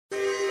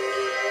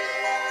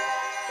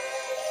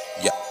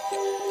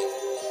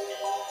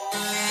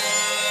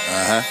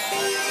huh.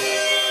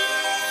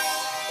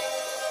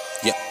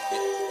 Yeah.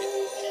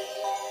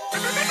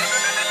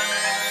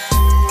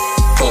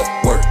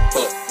 Fuck work,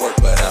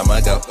 but I'ma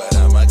go.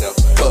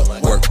 Fuck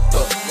work,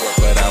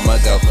 but I'ma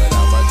go.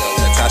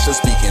 Natasha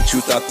speaking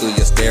truth out through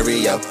your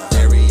stereo.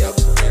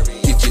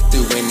 Get you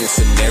through any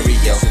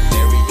scenario.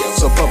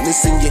 So pump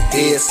this in your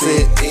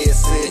headset.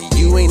 And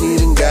you ain't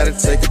even gotta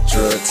take a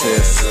drug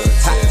test.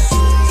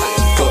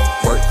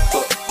 Fuck work,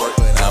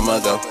 but I'ma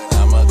go.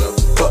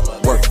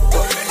 Fuck work,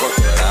 but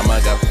I'ma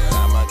go.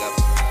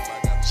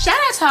 Shout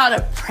out to all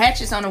the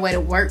Pratchett's on the way to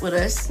work with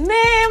us.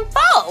 Man,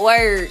 fuck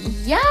word.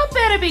 Y'all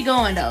better be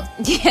going though.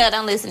 Yeah,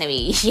 don't listen to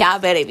me. Y'all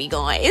better be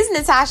going. It's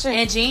Natasha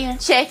And Jen.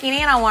 checking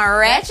in on one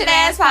Ratchet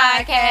Ass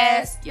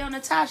Podcast. Yo,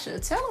 Natasha,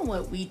 tell them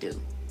what we do.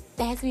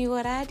 That's me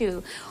what I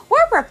do.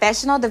 We're a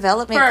professional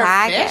development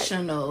podcast.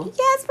 Professional.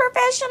 Yes,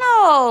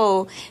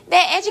 professional.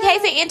 That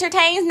educates and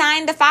entertains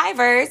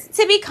 9-to-5ers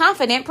to be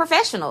confident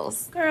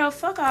professionals. Girl,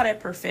 fuck all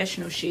that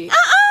professional shit.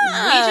 We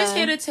We just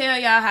here to tell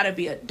y'all how to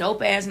be a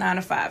dope ass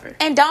 9-to-5er.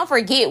 And don't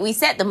forget, we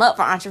set them up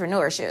for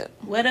entrepreneurship.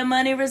 Where the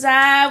money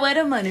reside, where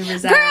the money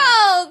reside.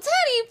 Girl, tell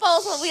these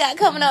folks what we got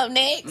coming up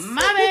next.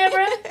 My bad,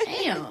 bro.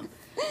 Damn.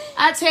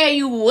 I tell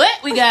you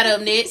what we got up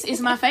next is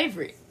my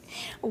favorite.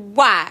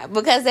 Why?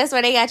 Because that's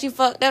where they got you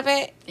fucked up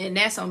at? And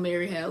that's on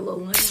Mary Had a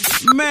Little Money.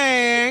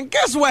 Man,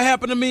 guess what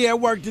happened to me at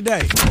work today?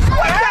 What the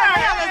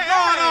hell is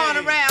going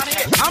on around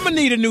here? I'm gonna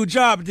need a new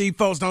job if these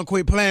folks don't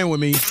quit playing with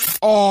me.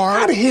 Or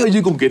How the hell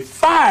you gonna get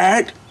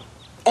fired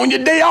on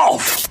your day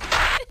off?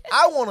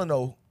 I want to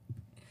know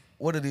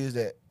what it is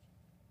that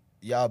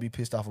y'all be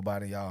pissed off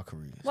about in y'all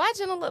careers. Why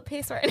Jenna look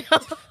pissed right now?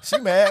 She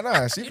mad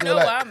now. She You feel know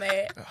like why I'm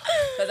mad?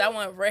 Because I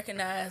want to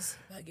recognize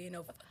like you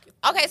know.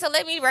 Okay, so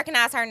let me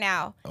recognize her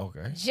now.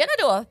 okay. Jenna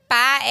do a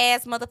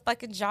fire-ass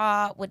motherfucking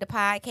job with the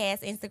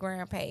podcast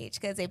Instagram page.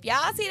 Because if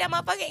y'all see that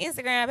motherfucking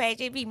Instagram page,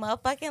 it be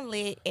motherfucking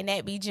lit, and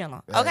that be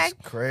Jenna. Okay? That's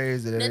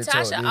crazy. That they told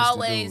Natasha this to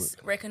always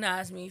do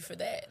recognize me for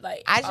that.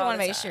 Like I just all want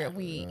to the make time. sure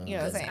we, you know what I'm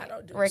 'Cause saying, I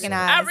don't do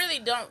recognize. I really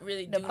don't do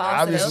the that.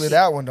 boss. Obviously,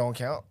 that one don't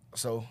count.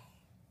 So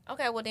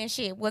Okay, well then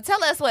shit. Well,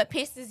 tell us what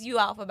pisses you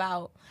off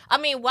about. I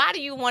mean, why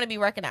do you want to be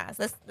recognized?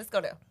 Let's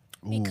go there.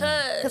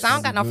 Because I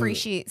don't got no free good.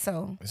 shit,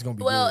 so. it's gonna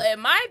be well,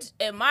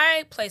 good. at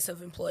my place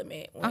of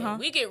employment, when Uh-huh.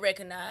 we get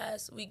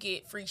recognized, we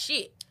get free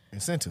shit,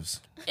 Incentives.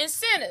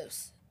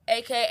 incentives,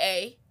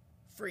 aka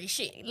free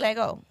shit. Let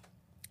go.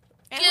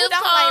 And who Gift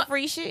don't card. like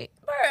free shit?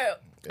 Bro,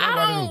 I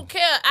Everybody don't do.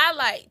 care. I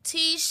like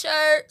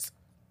t-shirts,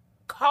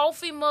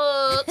 coffee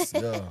mugs,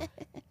 Yeah.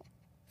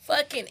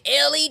 fucking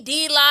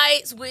LED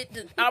lights with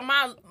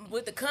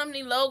the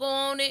company logo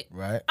on it.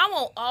 Right. I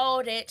want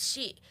all that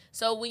shit.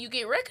 So when you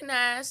get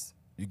recognized,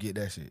 You get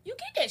that shit. you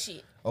get that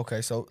shit.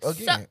 Okay. So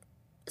again.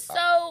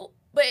 So,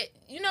 but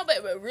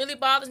but what really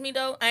bothers me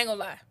though, I ain't gonna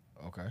lie.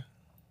 Okay.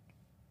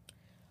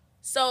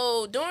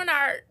 So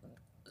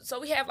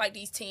we have like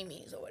these team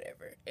meetings or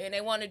whatever, and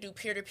they want to do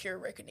peer-to-peer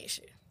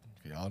recognition.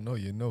 Y'all know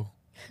you know.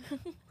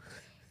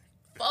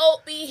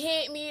 Folk be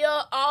hitting me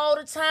up all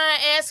the time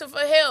asking for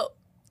help,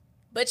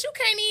 but you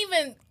can't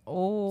even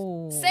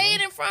say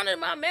it in front of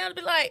my man.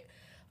 Be like,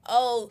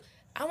 oh,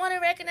 I want to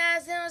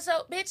recognize them.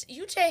 So, bitch,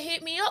 you just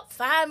hit me up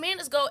 5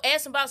 minutes ago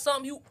asking about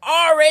something you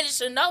already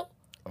should know.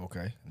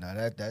 Okay. Now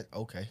that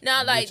okay. Now,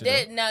 I like get you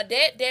that. there. Now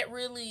that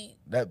really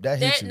That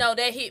hit you. no,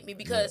 that hit me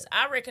because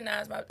I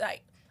recognize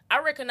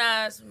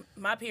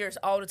my peers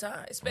all the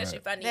time, especially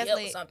if I need That's help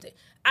lit. with something.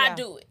 Yeah. I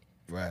do it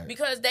Right.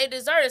 because they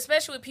deserve it,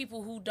 especially with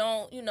people who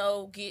don't,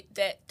 get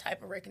that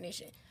type of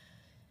recognition.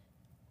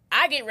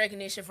 I get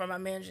recognition from my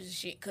managers and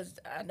shit because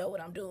I know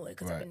what I'm doing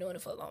because I've Right. been doing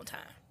it for a long time.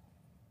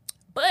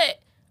 But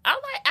I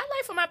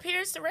like for my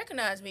peers to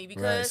recognize me Right.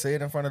 because Say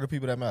it in front of the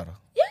people that matter.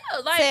 yeah,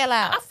 like Say it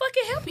loud. I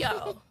fucking help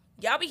y'all.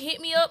 Y'all be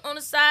hitting me up on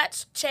the side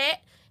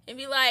chat and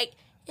be like,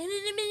 did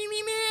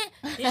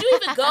you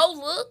even go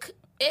look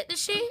at the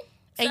shit?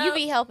 And So, you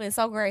be helping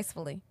so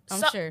gracefully,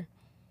 I'm sure.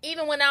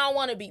 even when I don't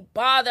want to be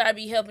bothered, I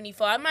be helping you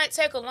for. I might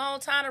take a long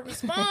time to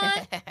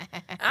respond.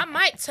 I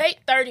might take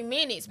 30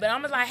 minutes, but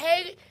I'm like,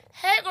 hey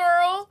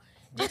girl,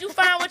 did you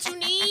find what you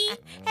need?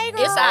 Hey,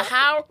 girl. It's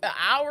an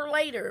hour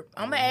later.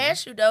 I'm gonna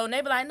ask you though, and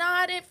they be like, no,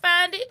 I didn't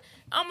find it.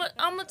 I'm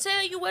gonna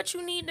tell you what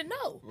you need to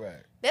know.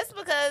 Right. That's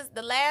because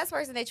the last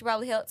person that you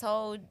probably helped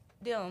told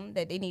them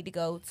that they need to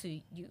go to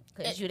you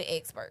because you're the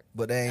expert.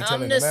 But they ain't I'm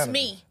telling the the manager.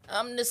 me.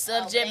 I'm the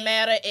subject Okay.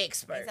 matter Ain't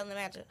expert. telling the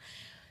manager.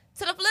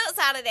 To the flip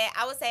side of that,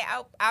 I would say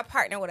I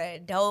partner with a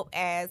dope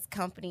ass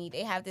company.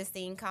 They have this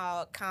thing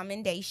called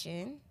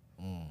Commendation.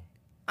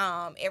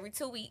 Every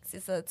 2 weeks,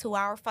 it's a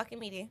 2-hour fucking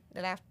meeting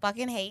that I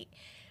fucking hate.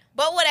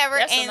 But whatever.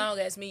 That's and a long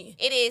ass meeting.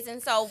 it is,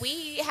 and so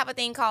we have a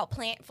thing called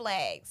plant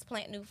flags,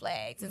 plant new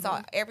flags, and so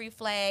every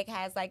flag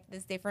has like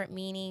this different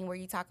meaning where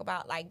you talk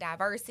about like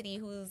diversity,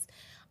 who's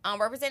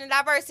representing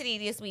diversity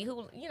this week,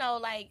 who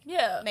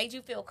Yeah. made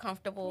you feel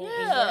comfortable in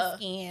Yeah. your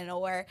skin,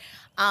 or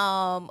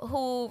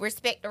who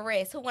respect the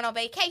rest, who went on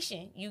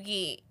vacation, you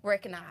get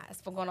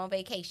recognized for going on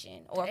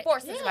vacation, or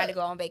forcing Yeah. somebody to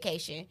go on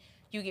vacation,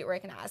 you get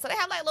recognized. So they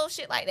have like little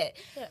shit like that.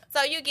 Yeah.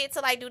 So you get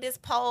to like do this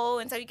poll,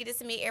 and so you get to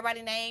submit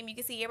everybody's name. You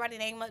can see everybody's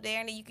name up there,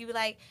 and then you can be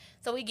like,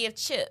 so we give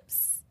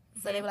chips.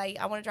 So they be like,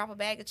 I want to drop a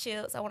bag of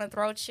chips. I want to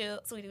throw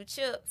chips. We do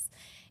chips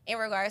in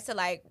regards to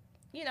like,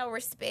 you know,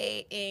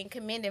 respect and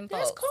commending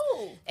folks. That's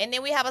cool. And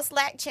then we have a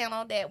Slack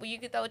channel where you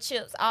can throw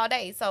chips all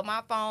day. So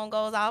my phone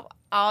goes off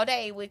all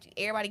day with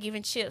everybody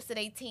giving chips to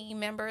their team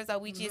members, or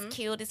we just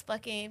killed this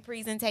fucking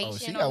presentation,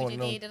 she or got we one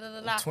just of did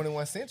them da.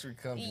 21st century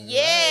companies.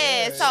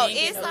 Yeah, Right? so She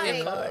ain't it's get no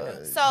gift like,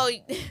 card. so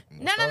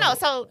no.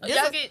 So this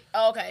Y'all is, get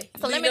okay.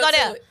 so let Lead me up go to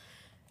there. it.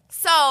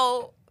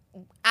 So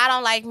I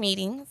don't like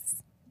meetings.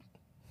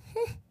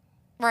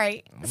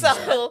 Right.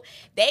 So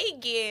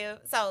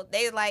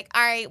they like,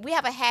 all right, we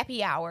have a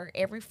happy hour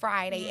every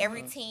Friday.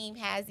 Every team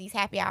has these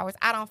happy hours.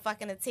 I don't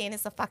fucking attend.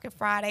 It's a fucking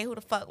Friday. Who the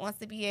fuck wants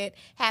to be at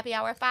happy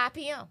hour at 5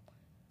 p.m.?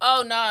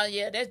 Oh no,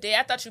 yeah, that's dead.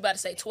 I thought you about to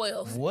say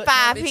 12. What?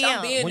 5 Bitch, p.m.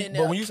 I'm being in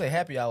there. But when you say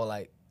happy hour,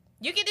 like,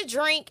 You get to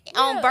drink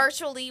on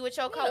virtually with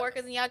your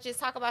coworkers and y'all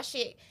just talk about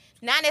shit.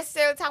 Not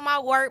necessarily talking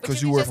about work, but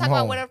 'Cause you you can work just talk from about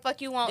home. whatever the fuck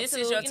you want This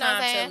to. is your you know what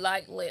I'm time saying? to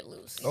like let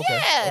loose. okay,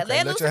 Yeah, okay,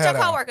 let loose your with hat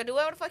your out. coworker. Do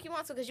whatever the fuck you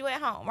want to because you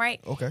at home, right?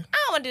 Okay. I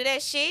don't want to do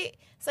that shit.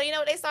 So you know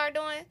what they started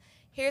doing?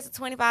 Here's a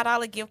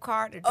 $25 gift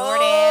card to DoorDash,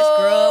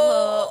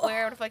 Oh. Grubhub,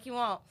 wherever the fuck you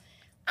want.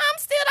 I'm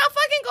still not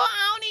fucking going.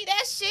 I don't need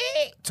that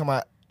shit. Talking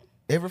about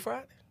every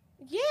Friday?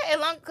 Yeah, as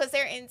long because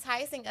they're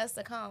enticing us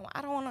to come.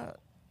 I don't want to.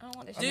 I don't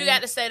want to. Do you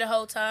got to stay the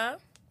whole time?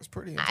 It's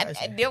pretty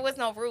enticing. There was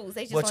no rules.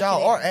 They just. But want y'all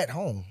you are there. at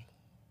home.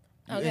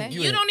 Okay.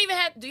 You don't even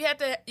have. You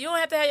don't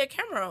have to have your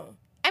camera on.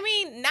 I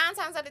mean, 9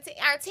 times out of 10,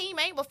 our team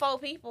ain't but 4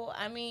 people.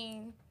 I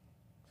mean,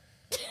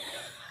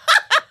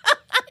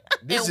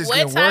 This And is what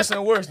getting type- worse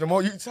and worse the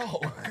more you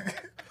talk.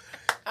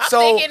 I'm So,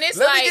 thinking it's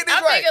let me like get this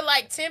I'm right. thinking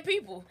like 10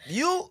 people.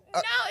 You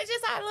no, it's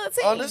just our little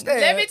team.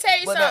 understand? Let me tell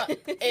you but now-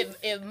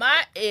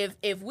 something.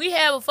 If we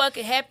have a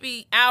fucking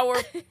happy hour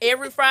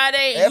every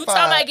Friday and At you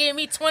talking 5, about giving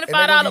me and they gonna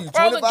 $25 give you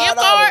Kroger gift $25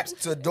 card,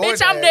 to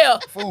bitch, I'm DoorDash there.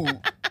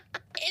 Food.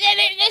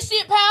 That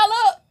shit pile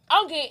up.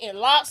 I'm getting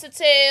lobster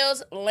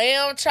tails,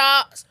 lamb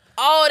chops,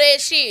 all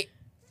that shit.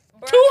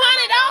 Bruh,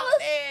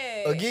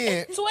 $200?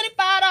 Again,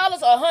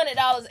 $25 or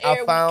 $100 every I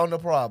week. found the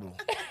problem.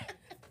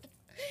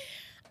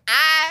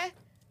 I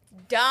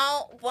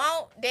don't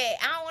want that.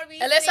 I don't want to be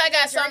Unless I sitting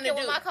got and something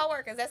drinking to with do. my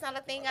coworkers. That's not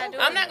a thing I do.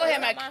 I'm not gonna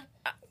have my.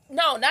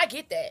 No, not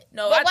get that.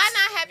 No, But why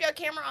not have your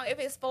camera on if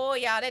it's full,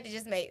 y'all? That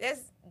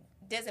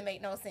doesn't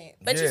make no sense.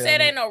 But you Yeah, said I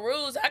mean, ain't no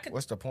rules. I could.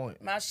 What's the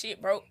point? My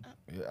shit broke.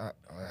 Yeah,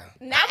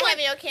 Not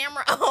having your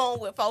camera on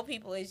with 4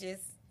 people is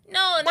just.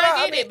 No, and Well,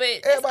 I I get mean, it,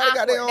 but everybody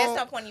got their That's own.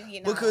 no point in you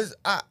getting on. Because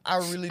I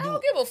really I do.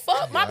 don't give a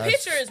fuck. My Yeah,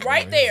 picture is yeah,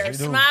 right there, you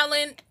do.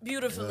 smiling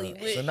beautifully.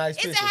 It's a With, nice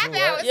It's picture. a happy too,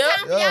 hour. right? It's Yep.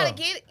 time for y'all Yeah. to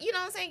get, you know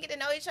what I'm saying, get to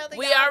know each other.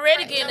 we Y'all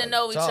already crack, getting to you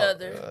know each Talk.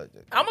 other.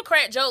 I'm gonna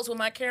crack jokes with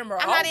my camera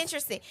I'm off. not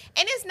interested.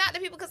 And it's not the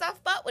people because I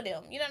fuck with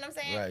them. You know what I'm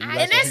saying? Right, you I- like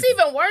And some that's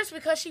people. even worse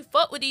because she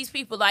fucked with these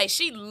people. Like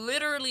she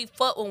literally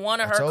fucked with one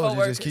of I her told you,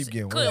 coworkers. just keep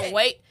getting Couldn't worse.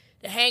 wait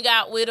to hang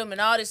out with them and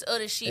all this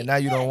other shit. And now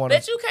you don't want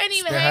Bet to. you can't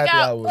even spend hang happy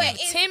out hour for with But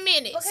it's- 10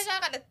 minutes. Because y'all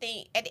got to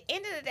think, at the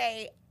end of the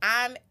day,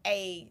 I'm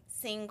a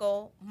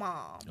single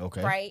mom.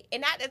 Okay. Right?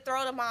 And not to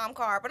throw the mom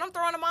card, but I'm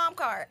throwing a mom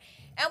card.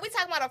 And we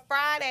talking about a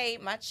Friday.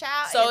 My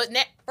child So is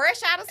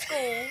fresh out of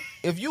school.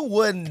 If you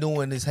wasn't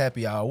doing this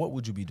happy hour, what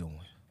would you be doing?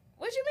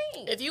 What you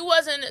mean? if you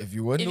wasn't, If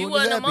you wasn't doing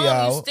wasn't this a happy mom,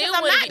 hour- you Because still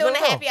I'm wouldn't not be. doing the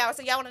No. happy hour.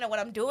 So y'all want to know what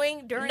I'm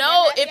doing during No,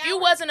 that happy if you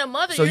hour? wasn't a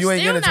mother, So you you're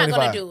ain't still getting not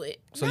gonna 25. do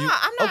it. So No, you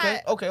I'm not. okay?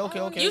 I don't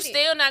Okay. You need it.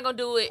 still not gonna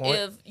do it Point.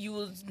 if you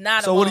was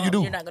not a So mom. what do you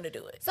do? You're not gonna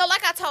do it. So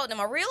like I told them,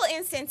 a real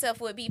incentive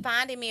would be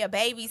finding me a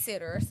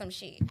babysitter or some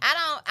shit.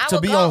 I To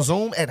would be go. on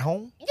Zoom at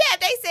home? Yeah,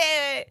 they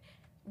said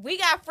we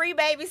got free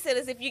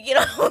babysitters if you get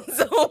on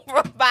Zoom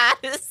from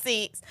 5 to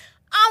 6.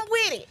 I'm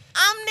with it.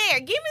 I'm there.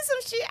 Give me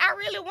some shit I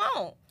really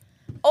want.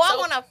 Or I So-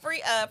 want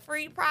a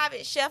free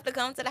private chef to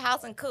come to the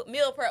house and cook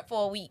meal prep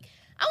for a week.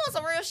 I want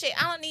some real shit.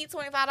 I don't need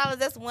 $25.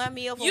 That's one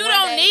meal for You one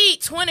don't day.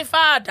 need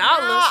 $25. No,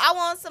 I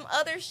want some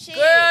other shit.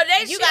 Girl,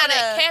 they you shit on got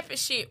that a capping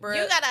shit, bro.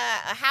 you got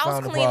a house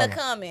Found the cleaner problem.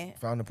 coming.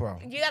 Found the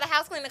problem. You got a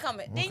house cleaner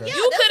coming. Then Okay. yeah,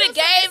 You that's could have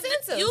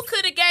what's some gave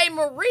incentives.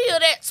 Maria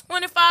that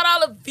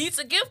 $25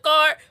 Visa gift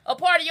card a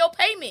part of your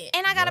payment.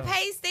 And I gotta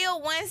pay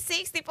still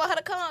 $160 for her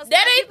to come. So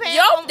That now you ain't paying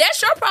yo. for-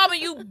 That's your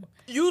problem.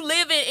 You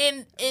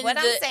living in what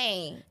the I'm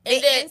saying.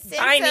 in The the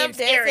finance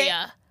doesn't-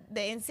 area.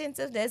 The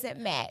incentive doesn't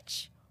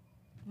match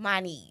my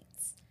needs.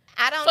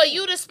 I don't. For need-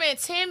 you to spend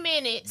 10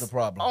 minutes The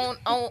problem.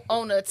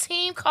 on a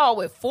team call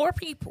with 4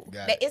 people.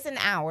 Got that it. it's an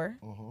hour.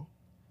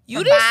 You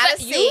From didn't 5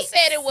 to say, you 6.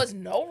 said it was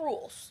no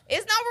rules.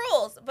 It's no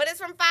rules, but it's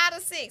from 5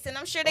 to 6, and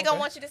I'm sure they're gonna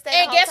want you to stay.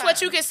 And the whole guess what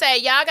time. you can say?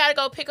 Y'all gotta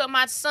go pick up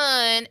my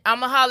son.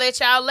 I'ma holler at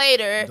y'all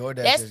later. DoorDash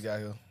That's, just got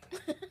here.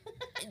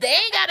 they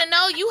ain't gotta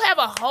know. You have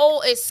a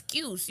whole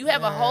excuse. You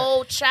have a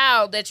whole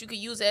child that you can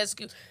use as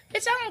excuse.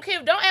 Bitch, I don't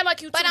care. Don't act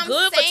like you too But I'm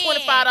good saying, for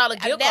 $25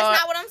 gift That's card.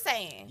 not what I'm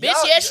saying. Bitch,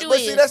 Y'all- yes, you but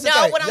see, is. that's the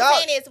No, thing. what I'm Y'all-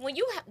 saying is when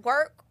you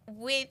work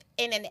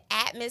in an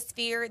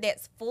atmosphere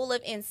that's full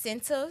of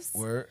incentives,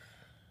 Word.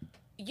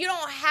 you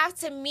don't have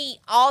to meet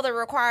all the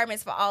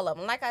requirements for all of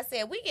them. Like I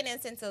said, we get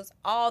incentives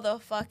all the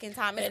fucking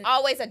time. It's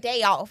always a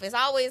day off. It's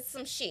always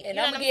some shit. And you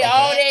know I'm what gonna I'm get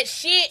saying? all that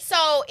shit.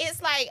 So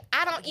it's like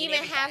I don't even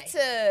have to.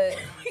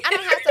 I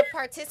don't have to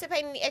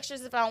participate in the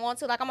extras if I don't want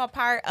to. Like I'm a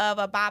part of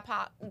a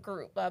BIPOC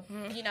group,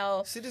 you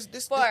know, See this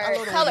for I love the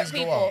way colored these go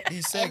people. off.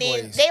 These And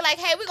then segues. they like,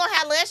 hey, we're gonna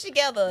have lunch These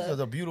together. are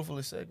the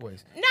beautifulest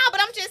segues. No, but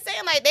I'm just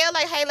saying, like they're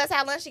like, hey, let's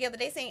have lunch together.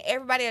 They send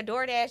everybody a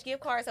DoorDash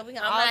gift card so we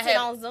can I'm all not sit having-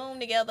 on Zoom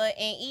together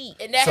and eat.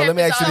 And that So let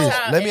me happens ask you all the this.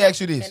 time. Let me And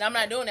ask you this. And I'm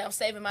not doing that. I'm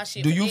saving my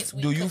shit Do for you next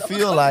week. do you 'cause I'm feel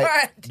gonna like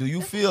grind. do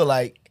you feel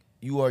like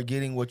you are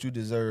getting what you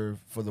deserve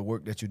for the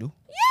work that you do?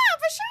 Yeah,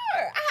 for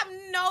sure. I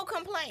have no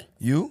complaints.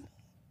 You?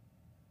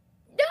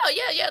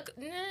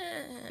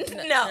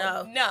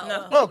 Yeah.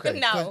 No. Okay.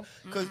 No.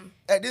 Because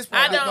at this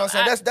point, I you know what I'm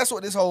saying? don't- That's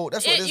what this whole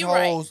you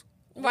right. whole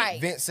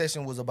Right. vent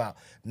session was about.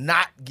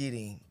 Not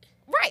getting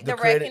Right, the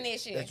credit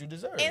recognition that you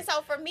deserve. And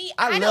so for me,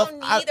 I I left don't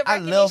need I, the I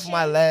recognition. left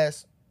my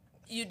last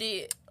You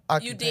did.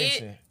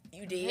 occupation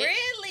You did.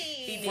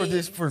 Really?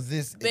 for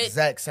this But-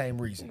 exact same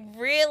reason.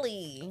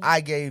 Really?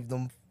 I gave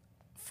them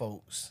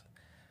folks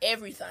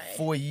Everything.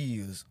 4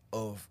 years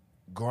of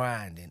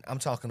grinding. I'm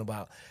talking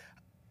about.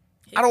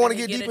 I don't want to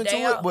get deep into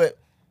it, but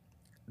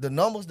the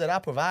numbers that I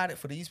provided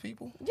for these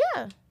people,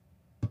 Yeah.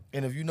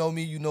 and if you know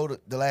me, you know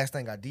the last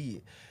thing I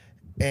did.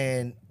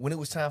 And when it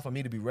was time for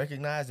me to be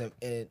recognized,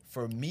 and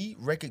for me,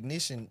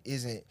 recognition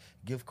isn't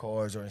gift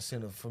cards or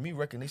incentive. For me,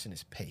 recognition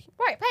is pay.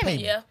 Right, payment.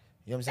 Payment. Yeah.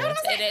 You know what I'm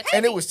Say saying? that.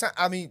 And it was time.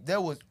 I mean,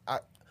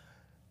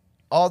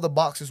 all the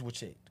boxes were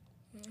checked,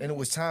 and it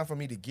was time for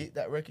me to get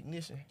that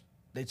recognition.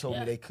 They told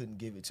me they couldn't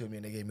give it to me,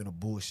 and they gave me the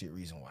bullshit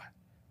reason why,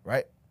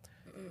 right?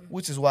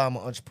 Which is why I'm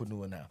an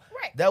entrepreneur now.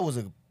 Right. That was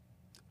a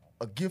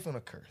gift and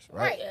a curse,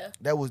 right? Right. Yeah.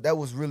 That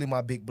was really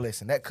my big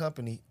blessing. That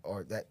company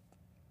or that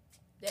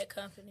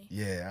company.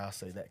 yeah, I'll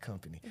say that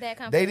company. That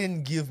company. They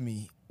didn't give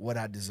me what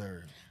I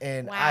deserved,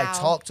 and I Wow.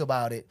 talked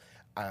about it.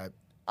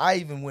 I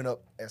even went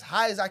up as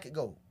high as I could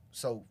go.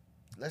 So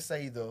let's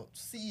say the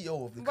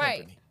CEO of the Right.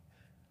 company.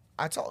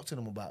 I talked to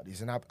them about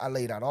this, and I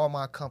laid out all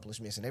my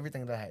accomplishments and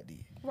everything that I had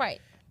did,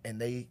 Right. and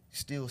they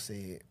still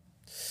said,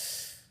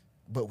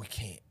 "But we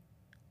can't."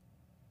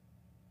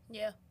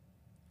 Yeah.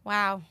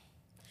 Wow.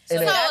 And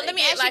So then- let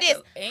me Get ask like you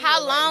this: a annual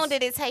how long raise.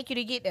 did it take you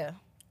to get there?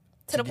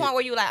 To the get- point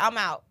where you were like, I'm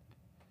out.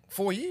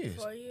 4 years.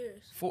 4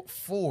 years.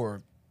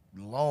 Four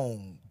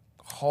long,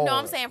 hard. No,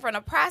 I'm saying from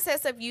the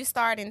process of you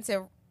starting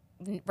to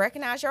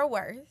recognize your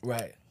worth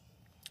Right.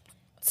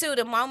 to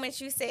the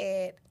moment you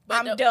said, But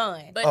I'm the-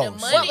 done. But Oh, the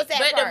shit. money, What was that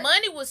but the part?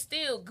 money was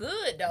still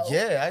good though.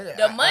 Yeah.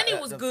 The money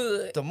was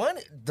good. The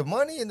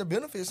money and the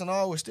benefits and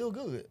all were still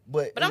good.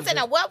 But But I'm saying,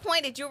 at what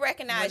point did you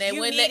recognize they you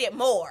went needed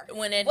more?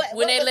 When they What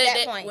when they was let that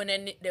that point? when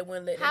they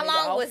wouldn't let How that nigga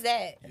long off. was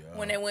that?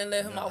 When they wouldn't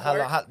let him off How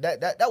work. long,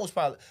 that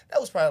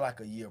was probably like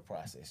a year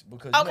process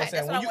because you know what Okay, I'm saying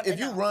that's what I when wanted if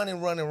to you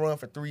know. run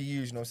for 3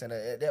 years, you know what I'm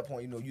saying, at that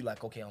point you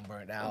like, okay, I'm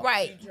burned out,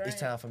 Right. it's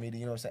time for me to,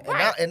 you know what I'm saying,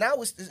 Right. and now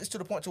it's to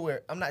the point to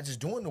where I'm not just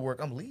doing the work,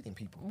 I'm leading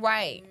people.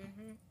 Right.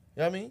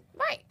 You know what I mean?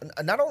 Right.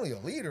 Not only a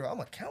leader, I'm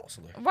a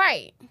counselor.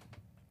 Right.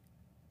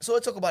 So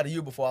it took about a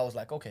year before I was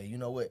like, okay, you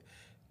know what,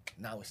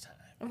 now it's time,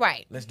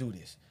 Right. let's do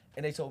this.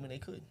 And they told me they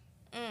couldn't.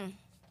 Mm.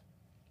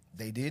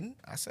 They didn't.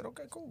 I said,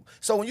 okay, cool.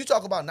 So when you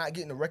talk about not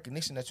getting the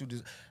recognition that you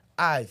deserve,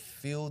 I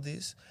feel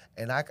this,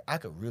 and I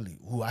could really,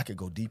 I could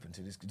go deep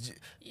into this.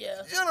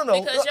 Yeah.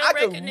 No. Because your I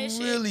could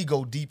recognition- really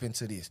go deep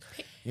into this.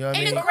 You know what I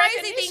And mean? the crazy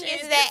Recognition thing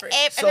is is that, different.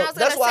 and So I was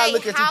that's gonna why I say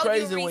look at you how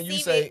crazy when you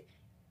receive say it.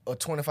 a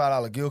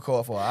 $25 gift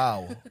card for an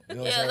hour. You know what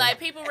I'm Yeah, saying? like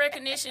people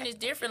recognition is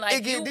different. Like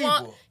It get you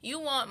deeper.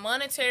 want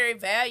monetary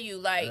value.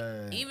 Like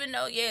Right. even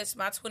though yes,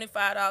 my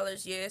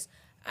 $25, yes,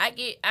 I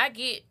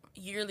get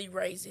yearly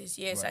raises.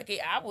 Yes, Right.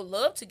 I would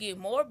love to get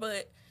more,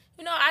 but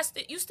you know,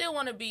 you still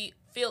want to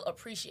feel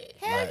appreciated.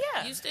 Hell Right.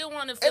 yeah. You still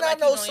want to feel And I like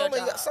know you're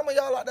doing your job. some of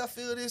y'all out there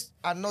feel this.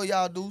 I know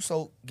y'all do.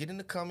 So get in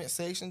the comment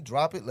section,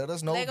 drop it. Let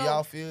us know if Lego.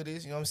 y'all feel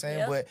this. You know what I'm saying?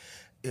 Yeah. But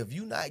if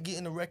you not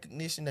getting the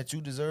recognition that you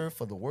deserve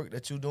for the work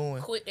that you're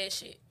doing, Quit that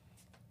shit.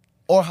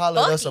 or holler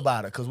at Fuck us it.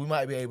 about it, because we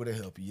might be able to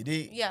help you. You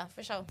dig? Yeah,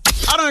 for sure.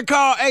 I done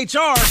called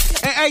HR,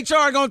 and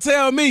HR gonna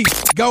tell me,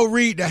 go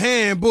read the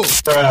handbook.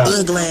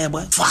 Ugh, glad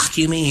boy. Fuck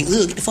you, mean.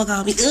 Ugh, get the fuck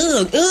off me.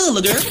 Ugh,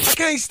 girl. I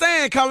can't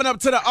stand coming up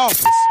to the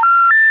office.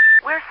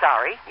 We're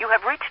sorry. You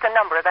have reached a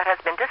number that has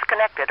been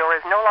disconnected or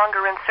is no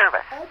longer in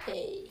service.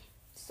 Okay,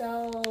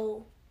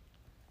 so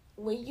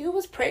when you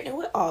was pregnant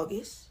with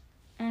August,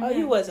 oh,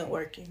 you wasn't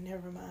working.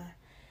 Never mind.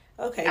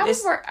 Okay, I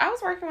was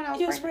working when I was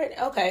you was pregnant.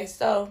 pregnant. Okay,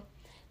 so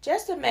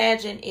just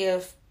imagine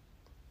if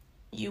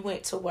you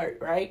went to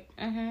work, right?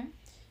 Mm-hmm.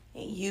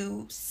 And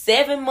you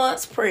 7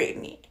 months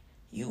pregnant.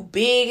 You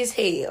big as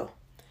hell.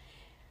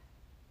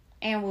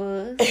 And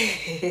was.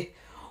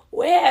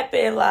 What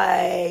happened,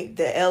 like,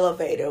 the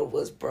elevator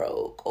was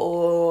broke?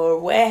 Or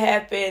what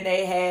happened,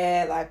 they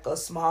had, like, a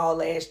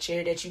small-ass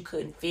chair that you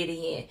couldn't fit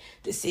in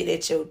to sit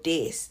at your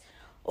desk?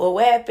 Or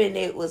what happened,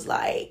 it was,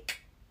 like,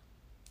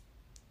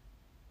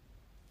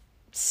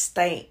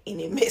 stank and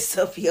it messed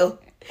up your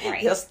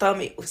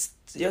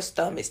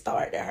stomach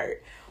started to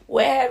hurt?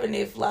 What happened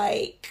if,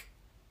 like,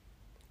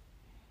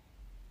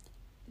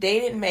 they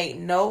didn't make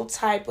no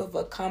type of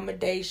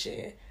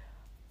accommodation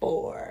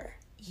for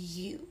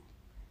you,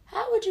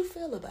 how would you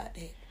feel about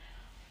that?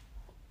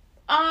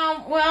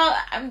 Well,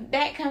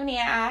 that company,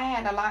 I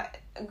had a lot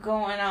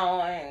going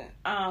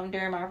on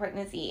during my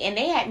pregnancy, and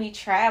they had me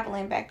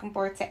traveling back and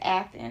forth to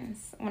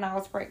Athens when I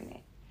was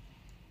pregnant,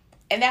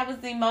 and that was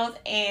the most.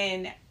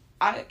 And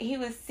he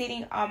was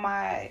sitting on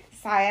my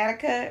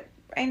sciatica,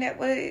 and that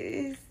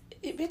was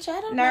bitch. I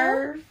don't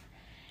nerve. know.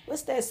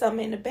 What's that?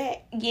 Something in the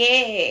back?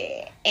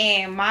 Yeah,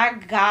 and my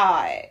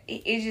God,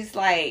 it's just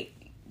like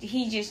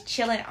he just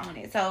chilling on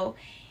it. So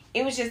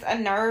it was just a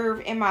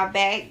nerve in my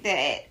back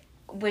that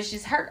was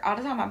just hurt all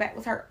the time. My back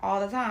was hurt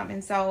all the time.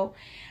 And so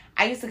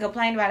I used to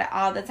complain about it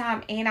all the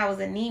time. And I was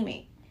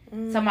anemic.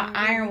 So my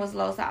iron was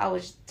low. So I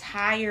was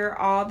tired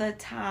all the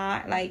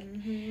time. Like,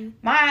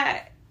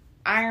 my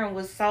iron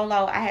was so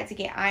low, I had to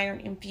get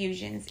iron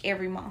infusions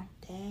every month.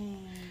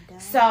 Dang.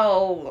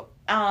 So,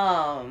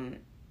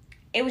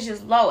 it was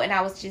just low. And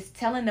I was just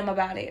telling them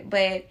about it.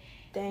 But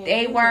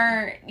they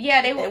weren't,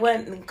 they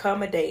wasn't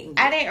accommodating.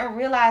 I didn't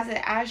realize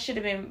that I should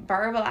have been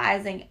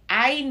verbalizing,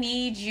 I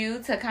need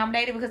you to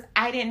accommodate it, because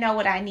I didn't know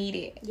what I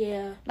needed.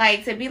 Yeah.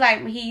 Like, to be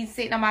like, he's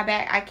sitting on my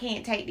back, I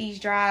can't take these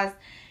drives.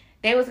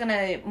 They was going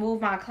to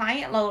move my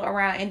client load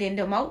around and then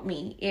demote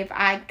me if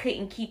I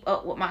couldn't keep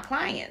up with my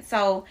clients.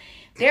 So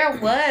there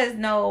was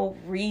no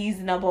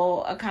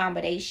reasonable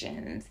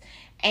accommodations.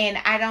 And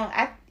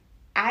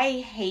I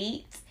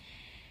hate,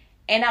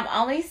 and I'm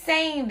only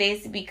saying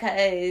this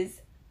because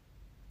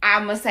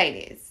I'm going to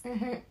say this.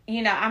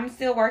 You know, I'm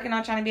still working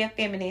on trying to be a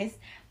feminist,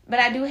 but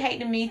I do hate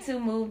the Me Too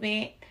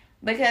movement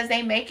because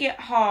they make it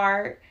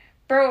hard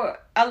for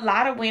a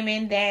lot of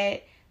women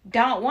that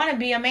don't want to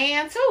be a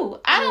man too.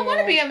 I don't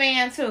want to be a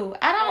man too.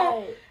 I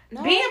don't.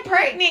 No. Being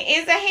pregnant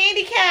is a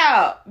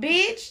handicap,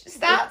 bitch.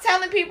 Stop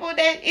telling people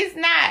that it's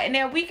not, and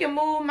that we can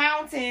move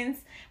mountains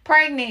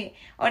pregnant,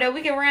 or that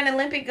we can run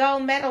Olympic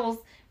gold medals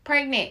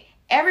pregnant.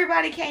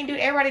 Everybody can't do it.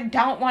 Everybody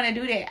don't want to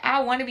do that.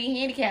 I want to be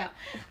handicapped.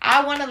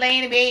 I want to lay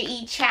in the bed,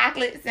 eat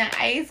chocolates and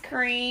ice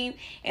cream,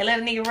 and let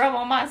a nigga rub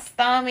on my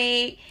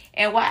stomach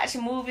and watch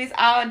movies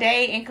all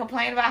day and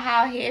complain about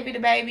how heavy the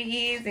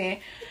baby is. And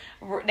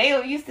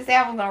they used to say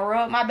I was going to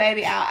rub my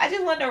baby out. I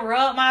just wanted to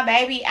rub my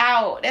baby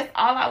out. That's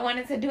all I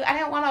wanted to do. I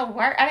didn't want to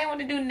work. I didn't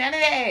want to do none of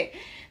that.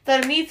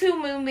 So the Me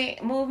Too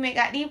movement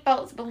got these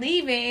folks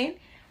believing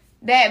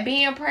that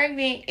being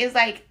pregnant is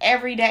like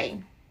every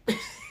day.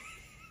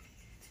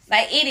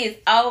 Like, it is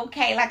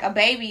okay. Like, a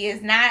baby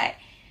is not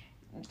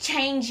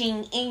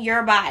changing in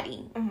your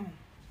body.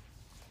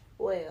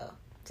 Well,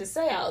 to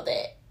say all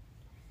that,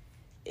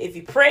 if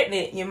you're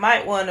pregnant, you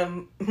might want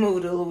to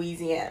move to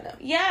Louisiana.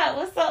 Yeah,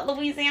 what's up,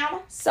 Louisiana?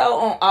 So,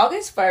 on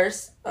August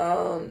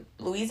 1st,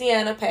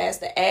 Louisiana passed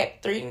the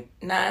Act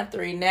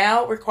 393,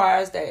 now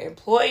requires that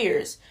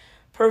employers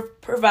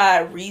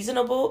provide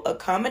reasonable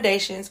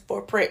accommodations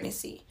for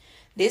pregnancy.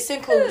 This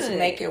includes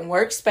making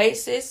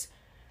workspaces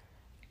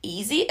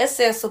easy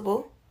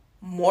accessible,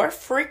 more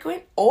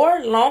frequent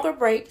or longer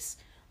breaks,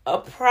 a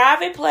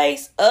private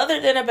place other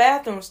than a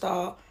bathroom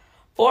stall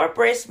for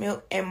breast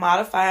milk, and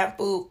modifying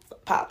food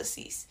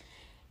policies.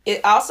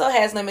 It also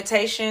has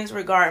limitations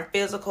regarding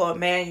physical and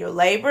manual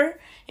labor,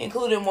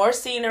 including more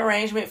seating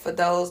arrangement for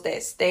those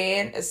that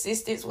stand,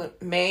 assistance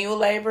with manual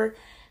labor,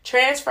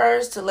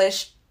 transfers to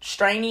less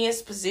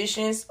strenuous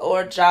positions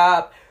or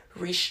job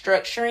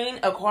restructuring,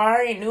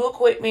 acquiring new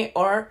equipment,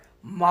 or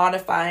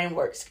modifying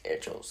work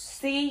schedules.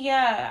 See,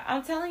 yeah,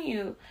 I'm telling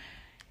you.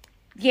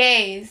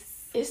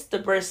 Yes. It's the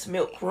breast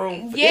milk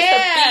room.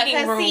 Yeah, it's the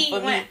feeding room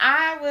for when me.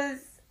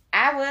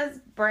 I was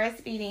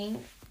breastfeeding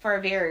for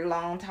a very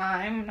long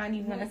time. I'm not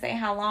even going to say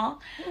how long.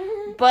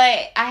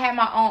 But I had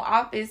my own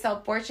office, so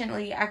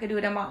fortunately I could do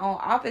it in my own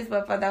office.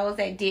 But for those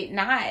that did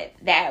not,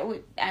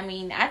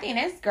 I think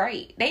that's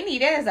great. They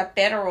need that as a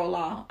federal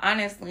law,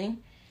 honestly.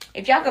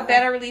 If y'all could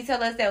federally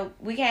tell us that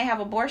we can't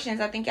have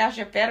abortions, I think y'all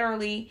should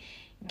federally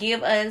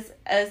give us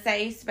a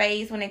safe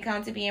space when it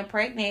comes to being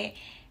pregnant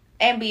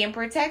and being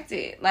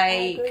protected.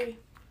 Like,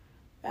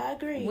 I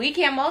agree. We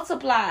can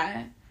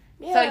multiply.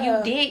 Yeah. So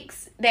you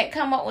dicks that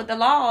come up with the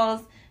laws,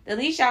 the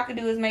least y'all can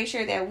do is make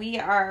sure that we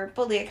are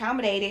fully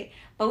accommodated.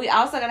 But we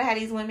also gotta have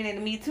these women in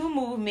the Me Too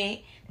movement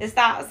to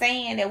stop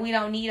saying that we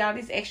don't need all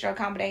this extra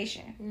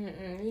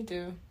accommodation. We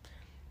do.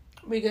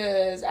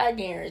 Because I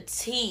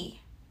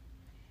guarantee,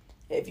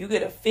 if you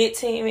get a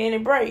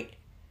 15-minute break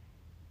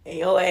and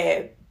your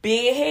ass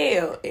big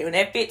hell, and when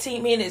that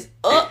 15 minutes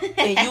up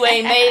and you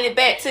ain't made it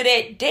back to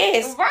that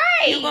desk,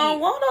 right, you gonna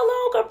want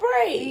a longer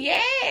break.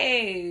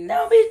 Yes.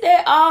 Don't be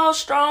that all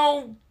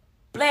strong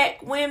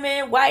black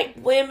women, white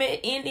women,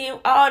 Indian,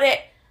 all that.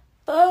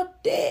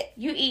 Fuck that.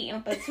 You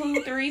eating for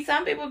 2, 3.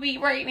 Some people be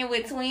pregnant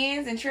with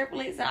twins and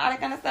triplets and all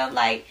that kind of stuff.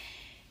 Like,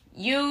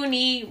 you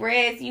need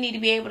rest. You need to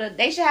be able to.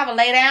 They should have a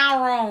lay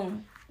down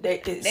room. They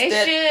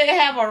should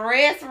have a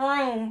rest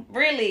room,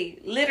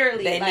 really,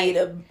 literally. They need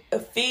a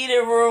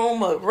feeding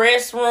room, a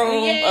rest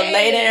room, a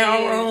lay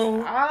down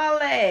room. All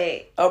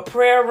that. A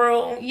prayer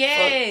room.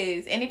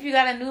 Yes. And if you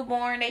got a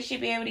newborn, they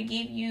should be able to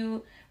give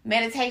you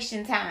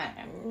meditation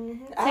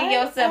time to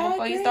yourself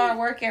before you start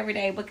work every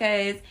day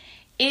because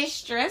it's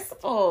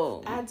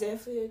stressful. I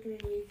definitely agree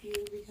with you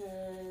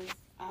because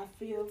I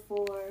feel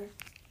for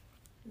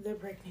the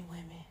pregnant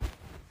women.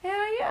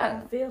 Hell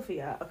yeah. I feel for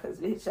y'all because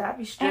bitch, I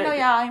be stressed. I know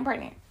y'all ain't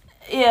pregnant.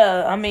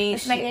 Yeah, I mean,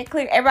 Let's make that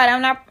clear. Everybody,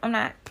 I'm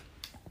not.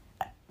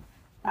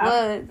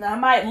 I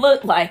might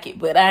look like it,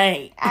 but I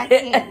ain't. I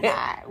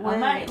cannot. I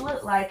might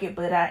look like it,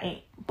 but I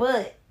ain't.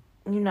 But,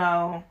 you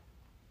know,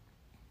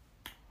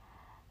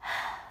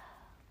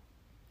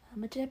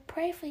 I'ma just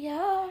pray for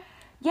y'all.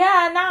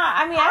 Yeah,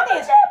 I mean, I'ma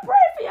just pray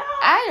for y'all.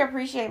 I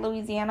appreciate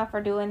Louisiana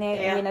for doing that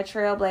and being a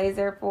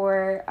trailblazer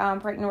for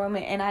pregnant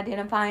women and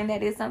identifying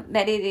that it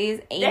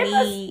is a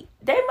need.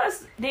 They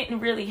must didn't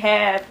really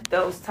have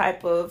those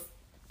type of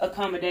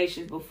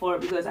accommodations before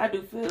because I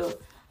do feel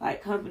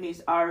like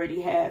companies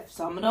already have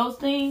some of those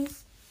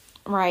things.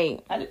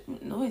 Right.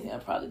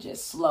 Louisiana probably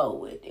just slow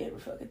with every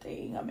fucking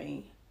thing. I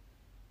mean,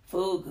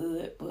 food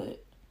good,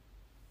 but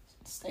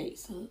state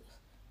sucks.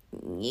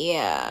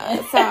 Yeah.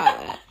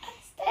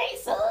 State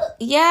sucks.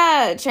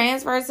 Yeah,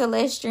 transfer to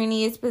less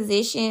strenuous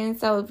positions.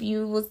 So if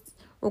you was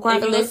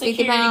required to lift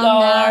 50 pounds,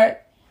 guard,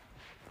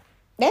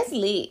 that's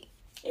lit.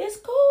 It's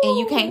cool. And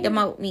you can't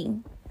demote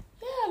me.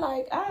 Yeah,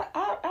 like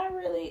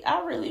I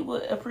really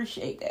would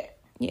appreciate that.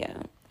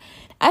 Yeah.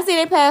 I see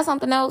they passed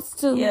something else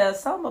too. Yeah,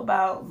 something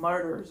about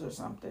murders or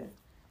something.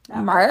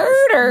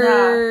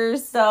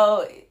 Murders.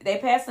 So they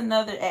passed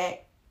another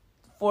act,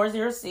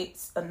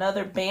 406,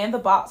 another ban the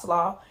box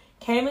law,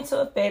 came into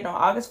effect on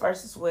August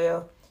 1st as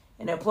well.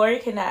 An employer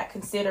cannot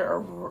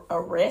consider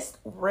arrest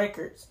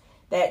records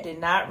that did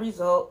not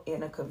result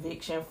in a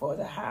conviction for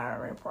the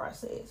hiring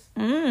process.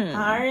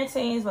 Hiring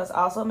teams must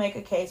also make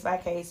a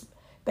case-by-case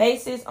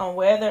basis on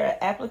whether an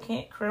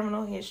applicant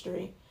criminal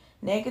history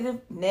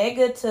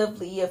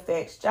negatively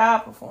affects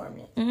job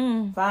performance.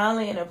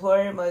 Finally, an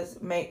employer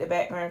must make the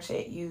background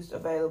check used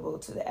available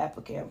to the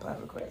applicant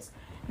upon request.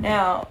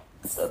 Now,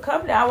 the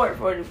company I work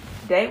for,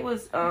 they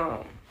was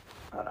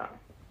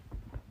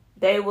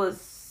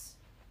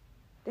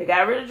they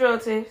got rid of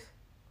drug tests,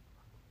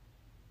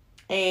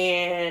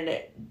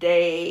 and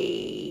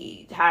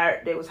they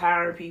was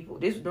hiring people.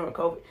 This was during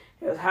COVID.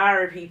 They was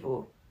hiring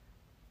people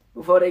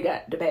before they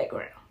got the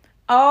background.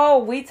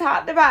 Oh, we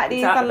talked about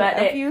this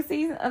a few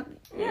seasons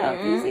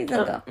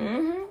ago.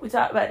 We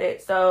talked about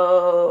that.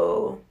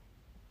 So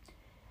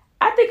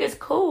I think it's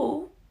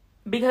cool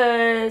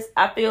because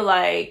I feel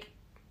like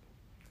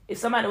if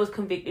somebody was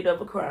convicted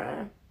of a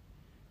crime,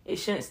 it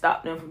shouldn't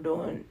stop them from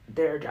doing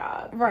their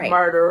job. Right.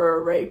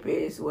 Murderer,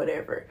 rapist,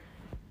 whatever.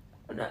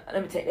 No,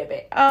 let me take that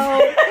back.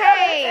 Okay.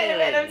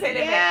 Let me take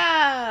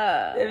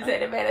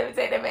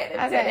that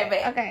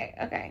back.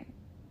 Okay.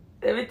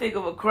 Let me think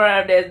of a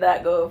crime that's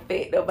not going to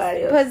affect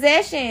nobody else.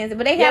 Possessions,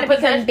 but they have to be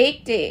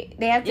convicted.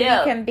 They have to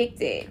be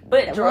convicted.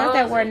 But the ones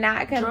that were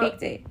not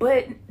convicted.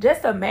 But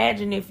just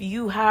imagine if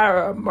you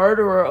hire a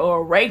murderer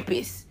or a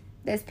rapist.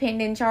 That's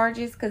pending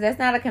charges, because that's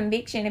not a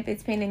conviction if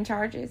it's pending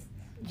charges.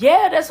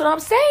 Yeah, that's what I'm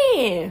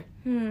saying.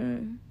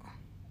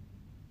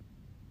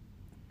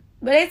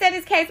 But they said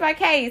it's case by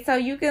case, so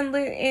you can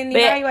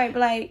evaluate,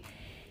 like,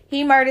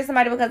 he murdered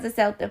somebody because of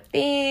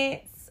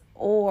self-defense,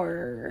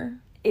 or...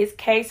 It's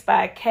case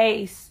by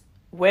case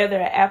whether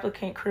an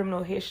applicant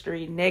criminal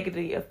history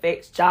negatively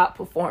affects job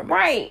performance.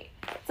 Right.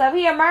 So if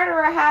he a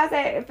murderer, how's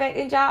that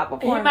affecting job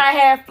performance? He might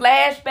have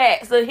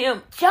flashbacks of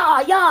him.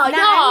 Y'all.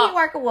 He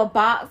working with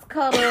box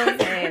cutters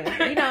and,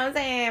 you know what I'm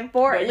saying,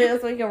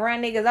 forklifts so he can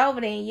run niggas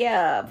over, then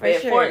yeah, for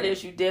sure.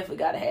 Forklifts, you definitely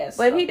gotta have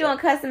But if he doing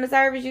customer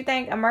service, you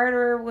think a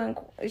murderer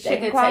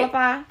shouldn't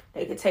qualify?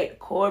 They could take the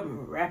cord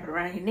and wrap it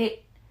around your neck.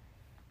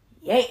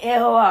 Yank that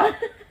hoe out.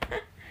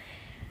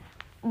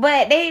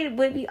 But they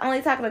would be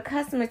only talking to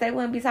customers. They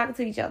wouldn't be talking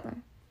to each other.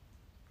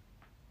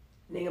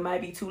 Nigga might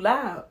be too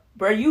loud.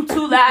 Bro, you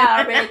too loud.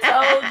 I already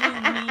told you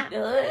need to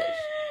hush.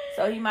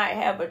 So he might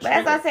have a trigger. But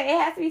as I said, it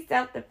has to be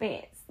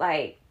self-defense.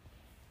 Like,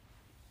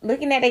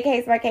 looking at it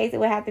case by case, it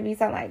would have to be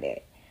something like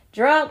that.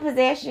 Drug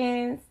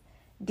possessions,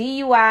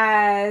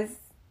 DUIs,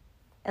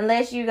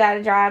 unless you got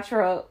to drive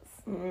trucks.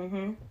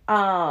 What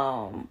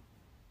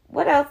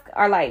else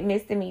are like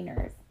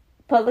misdemeanors?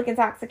 Public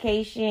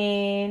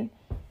intoxication,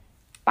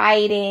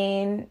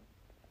 fighting,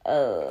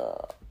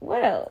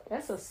 what else?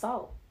 That's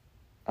assault.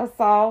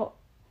 Assault?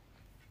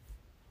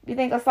 You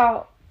think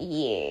assault?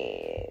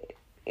 Yeah.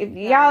 If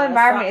y'all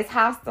environment is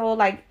hostile,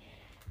 like...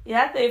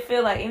 Yeah, I think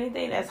feel like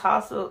anything that's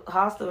hostile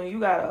and you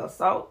got to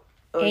assault.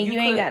 And you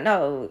ain't got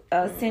no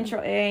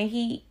central air and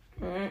heat.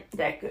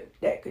 That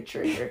could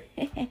trigger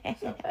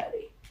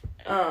somebody.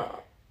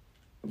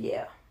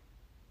 Yeah.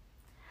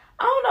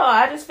 I don't know.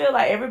 I just feel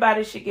like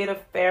everybody should get a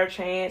fair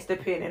chance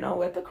depending on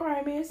what the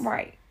crime is.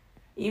 Right.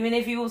 Even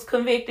if you was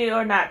convicted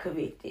or not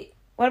convicted.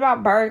 What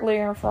about burglary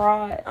and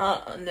fraud?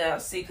 No,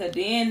 see, because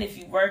then if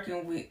you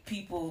working with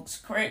people's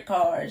credit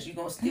cards, you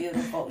going to steal the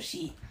folks'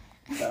 shit.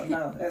 So,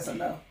 no, that's a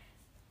no.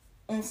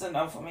 It's a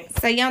no for me.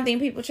 So, you don't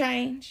think people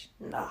change?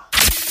 Nah.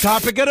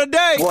 Topic of the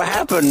day. What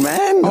happened,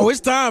 man? Oh, it's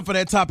time for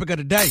that topic of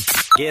the day.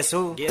 Guess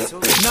who?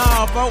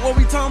 Nah, folks, what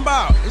we talking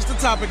about? It's the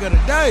topic of the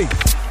day.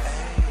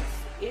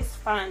 It's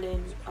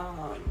finding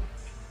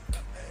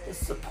the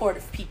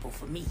supportive people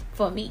for me.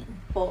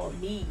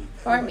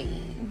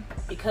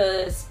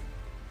 Because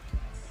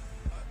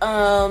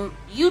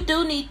you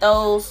do need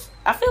those.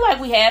 I feel like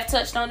we have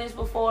touched on this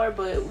before,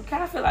 but we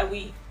kind of feel like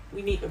we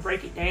need to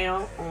break it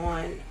down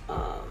on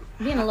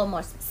being a little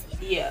more specific.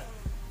 Yeah.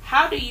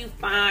 How do you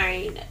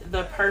find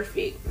the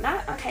perfect,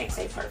 I can't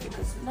say perfect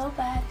because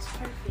nobody's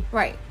perfect.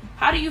 Right.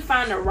 How do you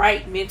find the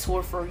right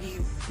mentor for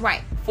you?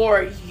 Right.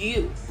 For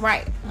you.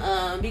 Right.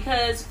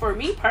 Because for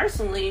me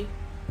personally,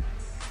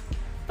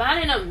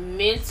 finding a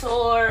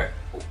mentor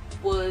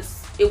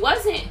it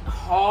wasn't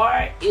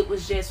hard. It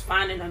was just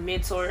finding a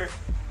mentor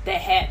that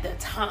had the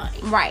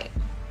time. Right.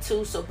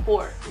 To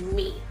support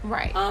me.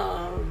 Right.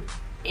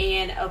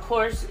 And of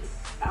course,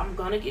 I'm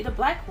gonna get a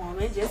black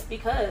woman just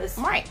because.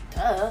 Right.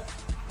 Duh.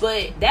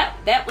 But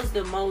that was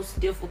the most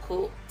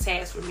difficult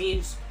task for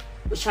me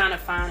was trying to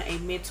find a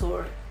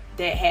mentor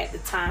that had the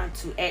time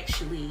to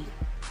actually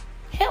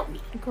help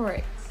me.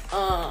 Correct.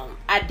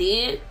 I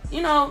did,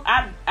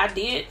 I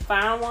did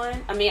find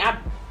one. I mean,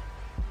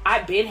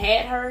 I been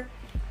had her.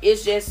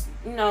 It's just,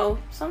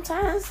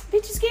 sometimes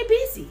bitches get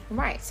busy.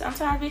 Right.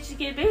 Sometimes bitches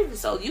get busy.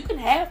 So you can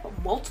have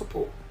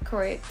multiple.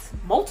 Correct.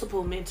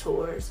 Multiple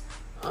mentors.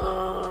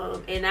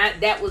 And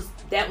that was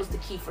the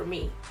key for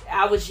me.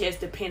 I was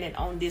just dependent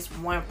on this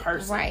one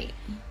person. Right.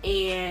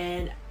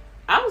 And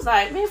I was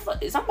like, man,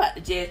 fuck this. I'm about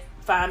to just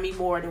find me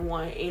more than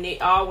one. And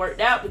it all worked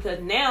out because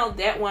now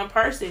that one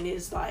person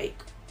is like,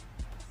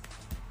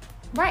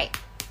 right.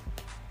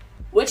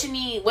 What you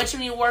need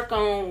to work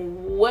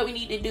on, what we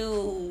need to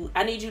do.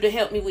 I need you to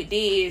help me with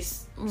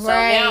this. Right. So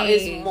now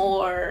it's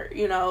more,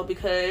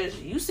 because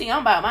you see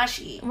I'm about my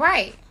shit.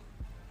 Right.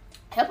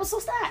 Help us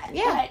sister out.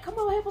 Yeah. Like, come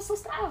on, help us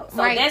sister out. So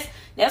right.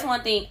 that's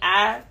one thing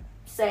I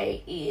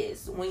say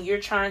is when you're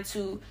trying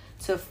to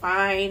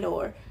find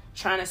or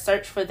trying to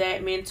search for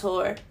that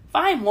mentor,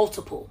 find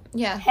multiple.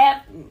 Yeah.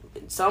 Have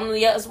some of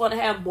us want to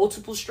have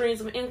multiple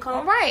streams of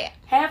income. Right.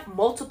 Have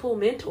multiple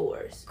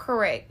mentors.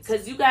 Correct.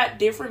 Because you got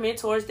different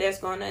mentors that's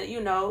gonna,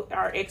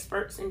 are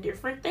experts in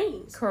different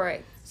things.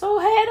 Correct. So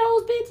have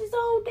those bitches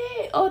on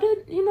deck, or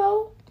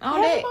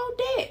on deck. On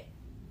deck.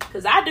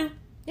 Because I do.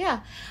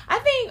 Yeah. I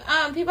think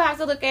people have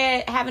to look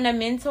at having a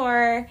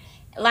mentor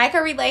like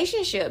a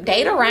relationship.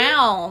 Date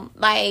around.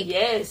 Like,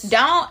 yes. You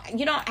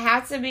don't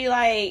have to be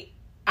like,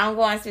 I'm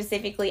going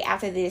specifically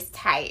after this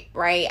type,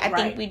 right? I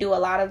think we do a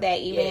lot of that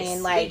even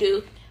in like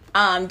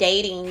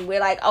dating.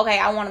 We're like, okay,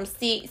 I want him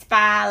 6'5",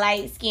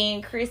 light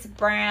skin, Chris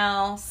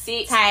Brown,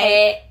 6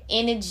 type,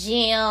 in the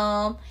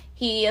gym.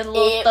 He is a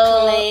little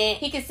thug.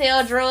 He can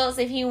sell drugs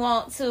if he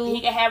want to.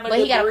 He can have but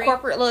he got a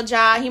corporate little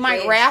job. He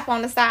might rap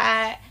on the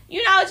side.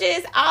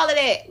 Just all of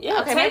that. Yeah,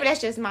 okay, maybe that's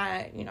just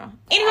my, Anywho,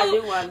 I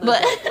do want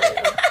but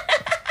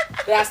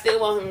I still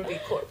want him to be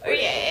corporate.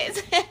 Yes.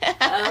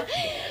 Okay.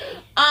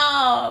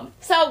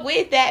 So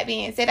with that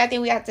being said, I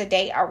think we have to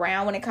date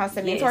around when it comes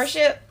to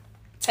mentorship.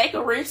 Take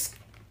a risk.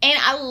 And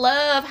I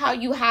love how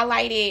you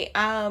highlighted,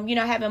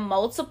 having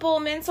multiple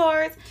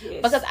mentors.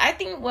 Yes. Because I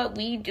think what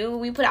we do,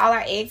 we put all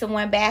our eggs in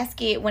one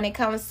basket when it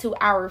comes to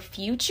our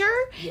future.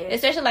 Yes.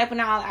 Especially like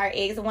putting all our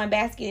eggs in one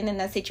basket and in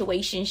a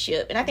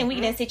situationship. And I think we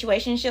get in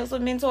situationships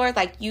with mentors,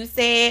 like you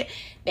said.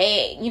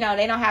 They,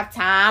 they don't have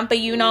time for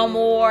you no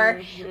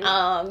more.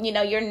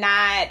 You're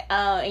not,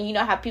 and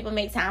how people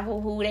make time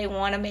for who they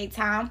want to make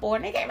time for.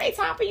 And they can't make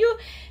time for you.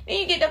 Then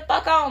you get the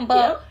fuck on.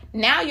 But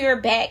now you're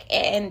back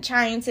and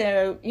trying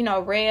to,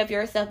 rev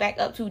yourself back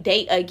up to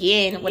date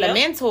again with a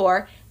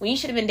mentor when you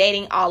should have been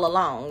dating all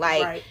along.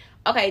 Like,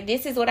 okay,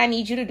 this is what I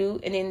need you to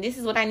do. And then this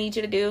is what I need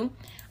you to do.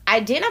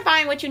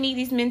 Identifying what you need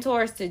these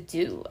mentors to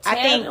do. Tell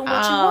them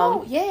what you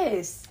want.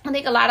 Yes. I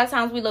think a lot of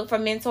times we look for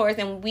mentors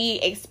and we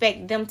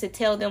expect them to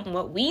tell them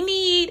what we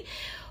need,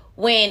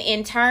 when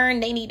in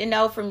turn they need to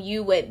know from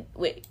you what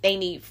they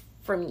need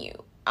from you.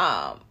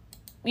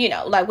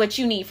 Like what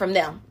you need from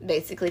them.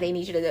 Basically, they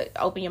need you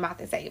to open your mouth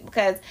and say it,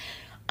 because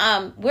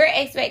we're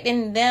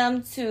expecting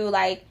them to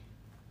like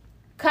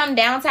come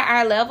down to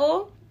our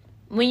level.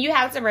 When you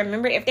have to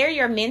remember, if they're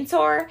your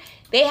mentor,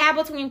 they have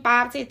between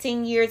 5 to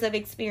 10 years of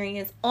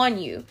experience on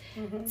you.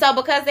 Mm-hmm. So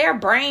because their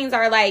brains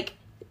are like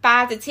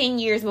 5 to 10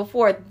 years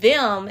before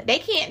them, they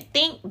can't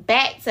think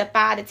back to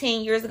 5 to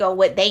 10 years ago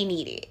what they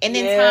needed. And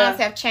then times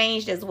have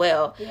changed as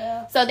well.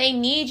 Yeah. So they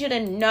need you to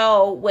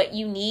know what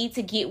you need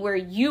to get where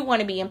you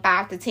want to be in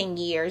 5 to 10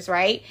 years,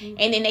 right? Mm-hmm.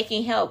 And then they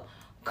can help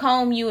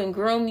comb you and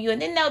groom you.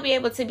 And then they'll be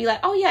able to be like,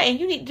 oh yeah, and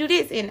you need to do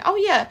this. And oh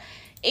yeah.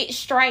 It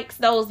strikes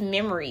those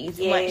memories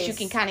once you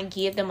can kind of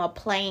give them a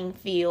playing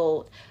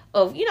field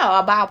of,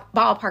 a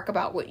ballpark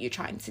about what you're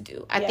trying to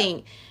do. I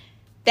think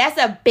that's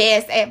the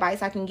best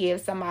advice I can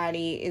give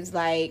somebody is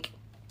like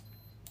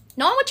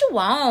knowing what you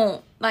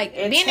want, like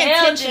and being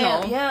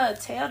intentional.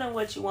 Tell them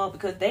what you want,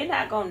 because they're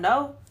not gonna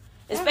know.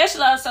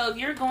 Especially also if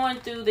you're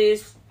going through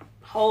this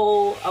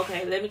whole,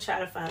 okay, let me try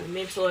to find a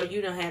mentor.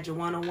 You done had your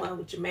one-on-one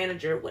with your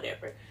manager or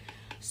whatever.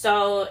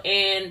 So,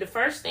 and the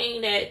first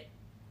thing that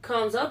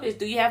comes up is,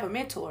 do you have a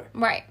mentor?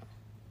 Right.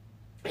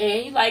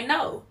 And you like,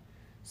 no.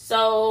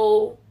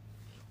 So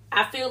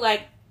I feel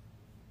like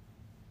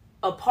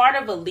a part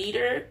of a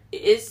leader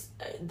is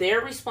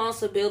their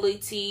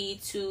responsibility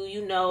to,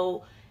 you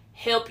know,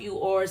 help you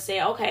or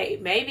say, okay,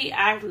 maybe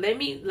let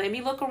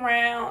me look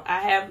around.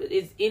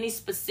 Is any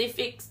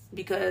specifics,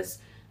 because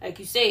like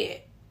you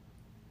said,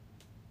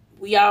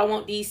 we all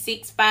want these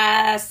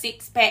 6'5",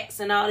 6 packs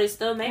and all this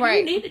stuff. Maybe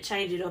you need to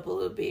change it up a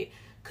little bit,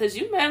 because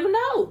you never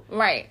know.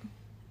 Right.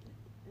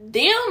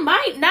 Them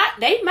might not.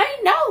 They may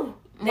know.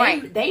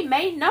 Right. They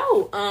may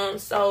know.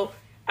 So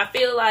I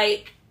feel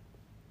like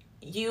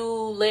you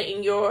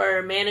letting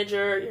your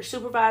manager, your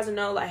supervisor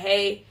know, like,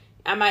 hey,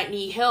 I might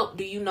need help.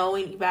 Do you know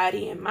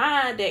anybody in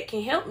mind that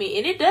can help me?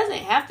 And it doesn't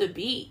have to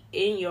be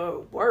in your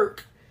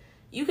work.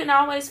 You can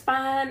always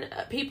find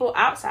people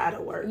outside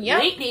of work.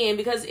 Yep. LinkedIn,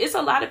 because it's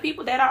a lot of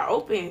people that are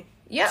open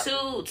Yep.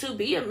 to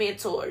be a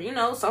mentor. You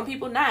know, some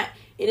people not.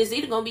 It is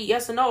either gonna be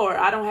yes or no, or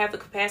I don't have the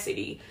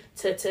capacity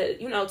to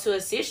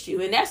assist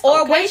you, and that's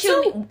or okay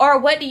too.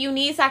 What do you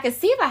need so I can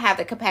see if I have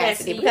the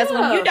capacity? Because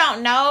when you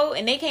don't know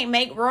and they can't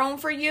make room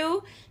for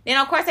you, then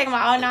of course they're gonna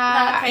be like, oh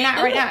no,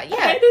 not right now. Yeah, I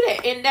can't do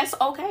that, and that's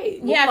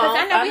okay. Yeah, because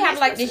I know we have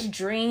like this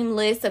dream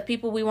list of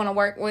people we want to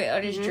work with,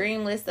 or this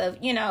dream list of,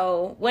 you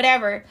know,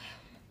 whatever.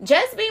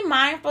 Just be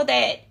mindful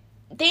that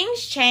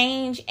things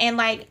change, and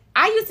like,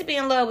 I used to be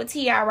in love with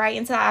T.I., right?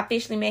 Until I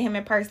officially met him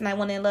in person. I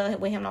wasn't in love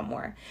with him no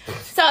more.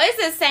 So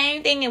it's the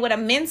same thing with a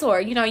mentor.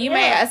 You know, you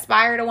may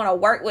aspire to want to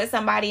work with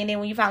somebody, and then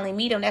when you finally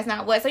meet them, that's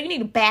not what. So you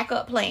need a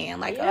backup plan.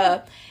 Like,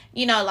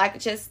 you know,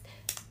 like just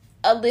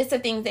a list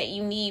of things that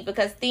you need,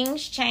 because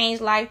things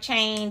change, life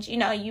change. You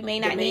know, you may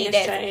not need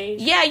that.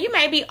 Change. Yeah, you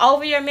may be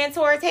over your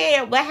mentor's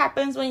head. What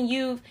happens when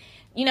you've,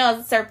 you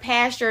know,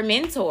 surpassed your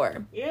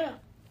mentor? Yeah.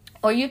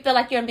 Or you feel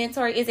like your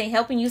mentor isn't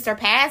helping you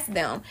surpass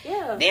them.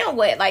 Yeah. Then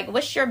what? Like,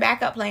 what's your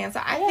backup plan? So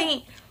I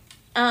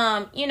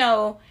think, you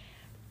know,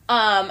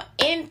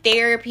 in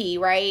therapy,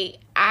 right,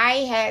 I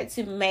had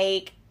to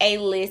make a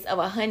list of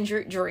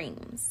 100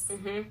 dreams.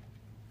 Mm-hmm.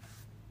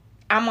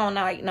 I'm on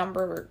like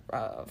number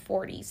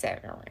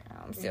 47 right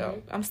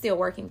now. I'm still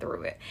working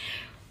through it.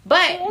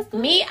 But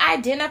me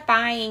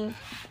identifying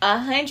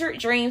 100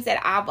 dreams that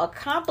I've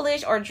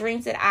accomplished, or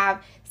dreams that I've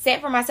set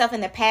for myself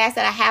in the past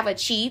that I have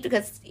achieved,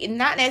 because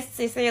not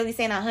necessarily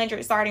saying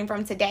 100 starting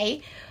from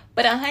today,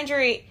 but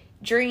 100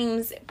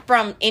 dreams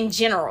from in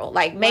general.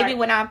 Like maybe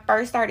when I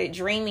first started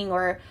dreaming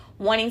or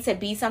wanting to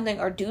be something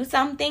or do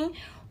something,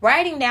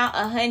 writing down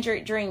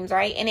 100 dreams,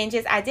 right? And then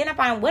just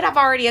identifying what I've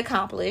already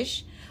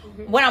accomplished,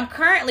 what I'm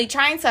currently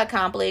trying to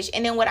accomplish,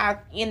 and then what I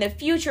in the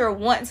future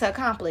want to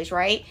accomplish,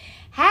 right?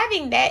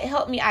 Having that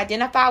helped me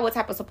identify what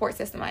type of support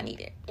system I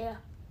needed. Yeah.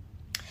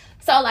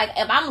 So, like,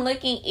 if I'm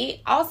looking,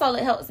 it also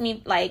helps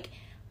me, like,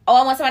 oh,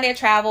 I want somebody to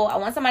travel. I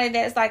want somebody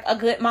that's, like, a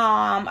good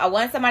mom. I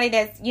want somebody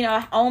that's, you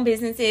know, own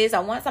businesses. I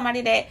want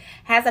somebody that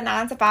has a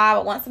 9 to 5. I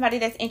want somebody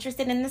that's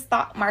interested in the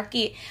stock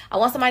market. I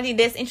want somebody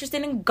that's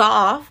interested in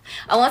golf.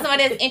 I want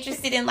somebody that's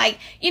interested in, like,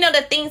 you know,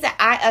 the things that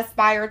I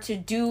aspire to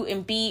do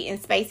and be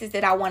in spaces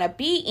that I want to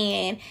be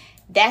in.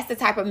 That's the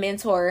type of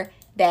mentor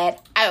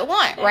that I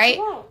want, right?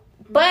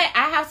 But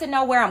I have to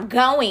know where I'm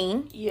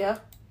going. Yeah.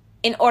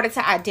 In order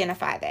to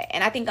identify that.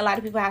 And I think a lot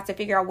of people have to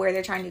figure out where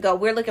they're trying to go.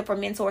 We're looking for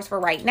mentors for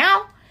right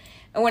now,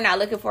 and we're not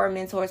looking for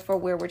mentors for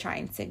where we're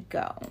trying to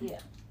go. Yeah,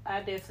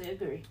 I definitely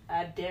agree.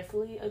 I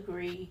definitely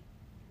agree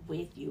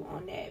with you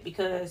on that,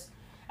 because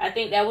I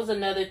think that was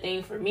another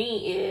thing for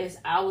me, is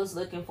I was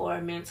looking for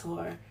a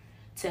mentor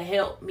to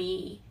help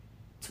me,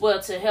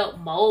 to help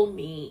mold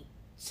me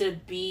to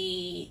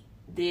be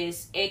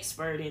this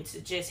expert and to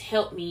just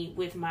help me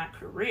with my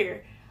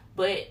career.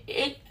 But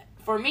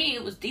for me,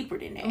 it was deeper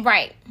than that.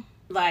 Right.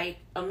 Like,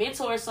 a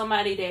mentor is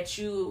somebody that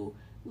you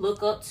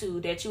look up to,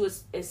 that you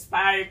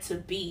aspire to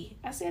be.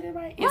 I said it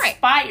right?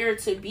 Aspire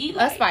to be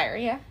like. Aspire,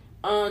 yeah.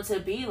 To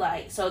be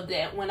like. So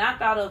that when I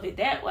thought of it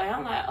that way,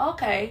 I'm like,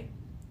 okay,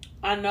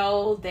 I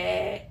know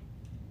that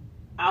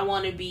I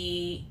want to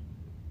be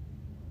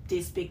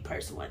this big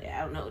person one day.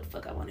 I don't know what the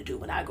fuck I want to do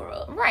when I grow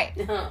up. Right.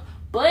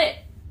 But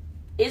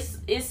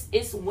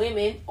it's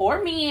women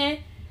or men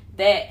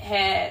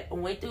that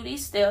went through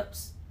these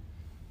steps,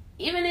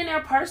 even in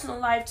their personal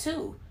life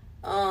too.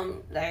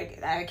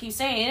 Like I keep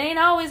saying, it ain't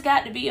always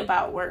got to be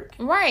about work.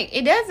 Right.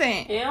 It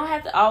doesn't. It don't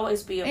have to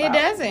always be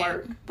about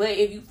work. It But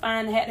if you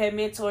find that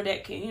mentor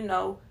that can, you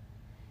know,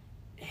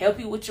 help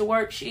you with your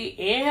work shit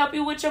and help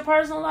you with your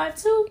personal life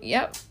too.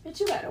 Yep. But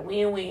you got a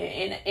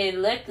win-win.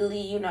 And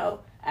luckily, you know,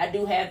 I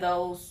do have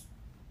those.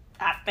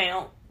 I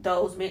found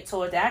those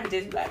mentors that I could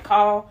just be like,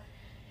 call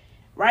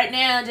right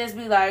now and just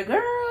be like,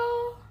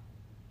 girl.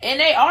 And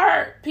they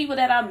are people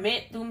that I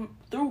met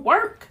through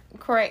work.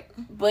 Correct.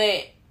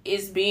 But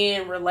it's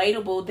being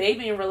relatable. They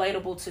being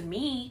relatable to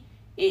me.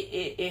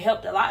 It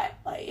helped a lot.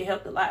 Like, it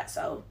helped a lot.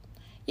 So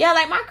yeah,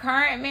 like my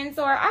current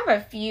mentor, I have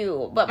a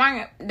few, but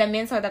the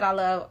mentor that I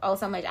love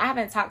so much, I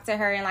haven't talked to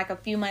her in like a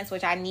few months,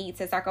 which I need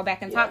to circle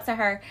back and talk to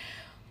her.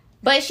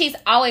 But she's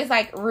always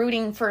like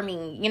rooting for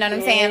me. You know what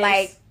I'm saying?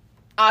 Like,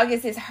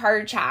 August is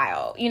her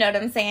child. You know what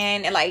I'm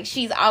saying? And like,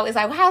 she's always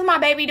like, well, how's my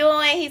baby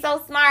doing? He's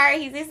so smart.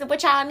 He's this is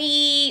what y'all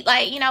need.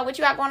 Like, you know, what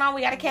you got going on?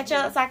 We got to catch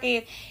up so I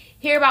can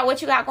hear about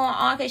what you got going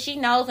on, because she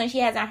knows when she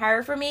hasn't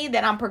heard from me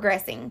that I'm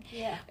progressing.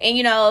 Yeah. And,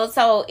 you know,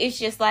 so it's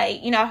just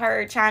like, you know,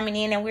 her chiming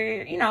in, and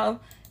we're, you know,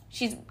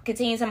 she's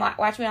continuing to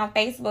watch me on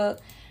Facebook.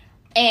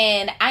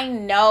 And I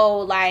know,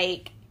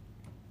 like,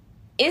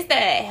 it's the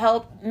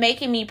help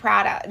making me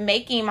proud of,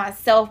 making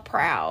myself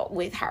proud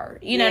with her.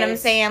 You know what I'm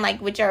saying?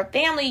 Like, with your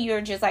family, you're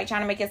just, like,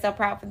 trying to make yourself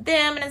proud for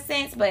them in a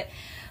sense. But,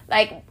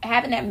 like,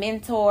 having that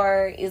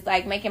mentor is,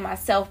 like, making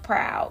myself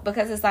proud,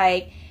 because it's,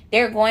 like,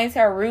 they're going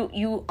to root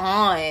you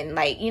on.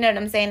 Like, you know what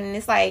I'm saying? And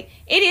it's, like,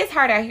 it is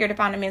hard out here to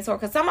find a mentor,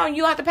 because some of them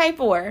you have to pay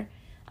for.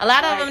 A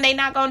lot of them, they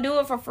not going to do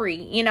it for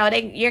free. You know,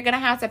 you're going to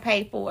have to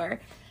pay for.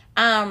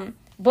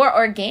 But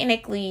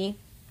organically,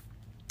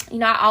 you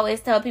know, I always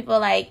tell people,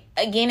 like,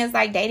 again, it's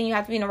like dating. You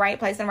have to be in the right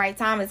place and the right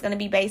time. It's going to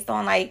be based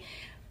on, like,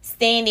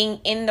 standing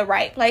in the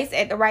right place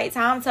at the right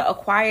time to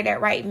acquire that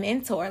right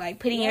mentor. Like,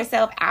 putting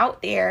yourself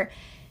out there.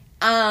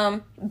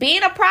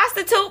 Being a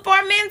prostitute for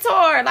a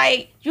mentor.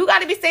 Like, you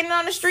got to be standing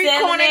on the street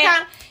corner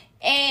kind of,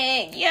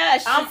 and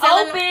I'm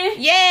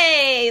open.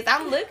 Yes,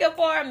 I'm looking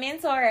for a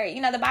mentor. You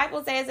know, the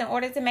Bible says in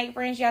order to make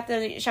friends, you have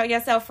to show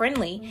yourself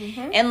friendly.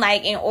 And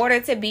like, in order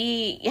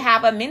to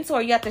have a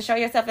mentor, you have to show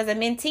yourself as a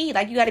mentee.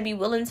 Like, you got to be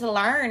willing to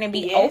learn and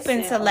be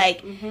open to,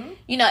 like,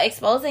 you know,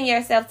 exposing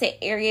yourself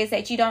to areas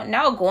that you don't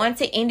know, going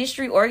to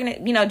industry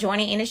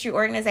joining industry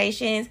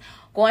organizations,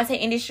 going to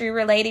industry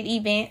related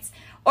events,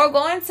 or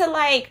going to,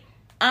 like,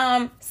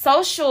 being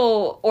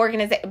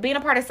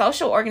a part of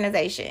social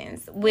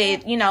organizations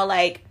with, you know,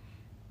 like,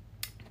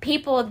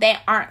 people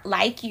that aren't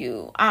like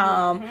you.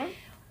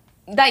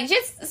 Like,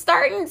 just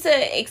starting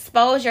to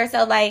expose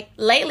yourself. Like,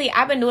 lately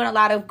I've been doing a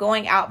lot of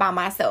going out by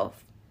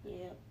myself.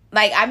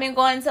 Like, I've been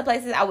going to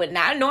places I would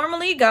not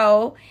normally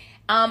go.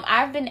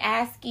 I've been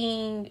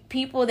asking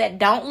people that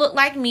don't look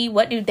like me,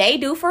 what do they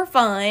do for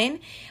fun?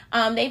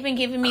 They've been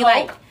giving me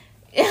like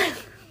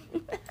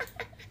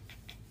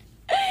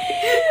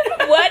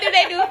what do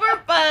they do for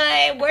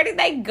fun? Where do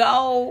they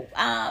go?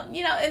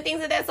 You know, and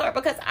things of that sort,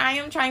 because I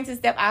am trying to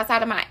step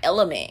outside of my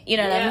element. You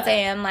know what I'm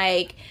saying?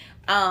 Like,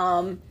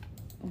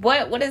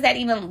 what does that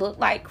even look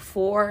like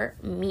for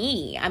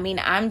me? I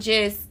mean, I'm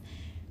just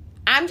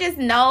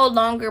no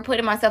longer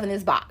putting myself in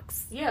this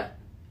box.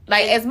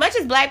 Like, as much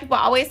as black people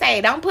always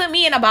say, don't put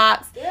me in a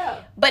box.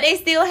 But they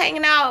still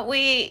hanging out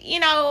with,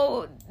 you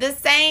know, the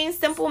same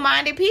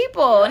simple-minded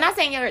people. I'm not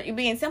saying you're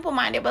being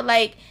simple-minded, but,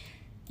 like,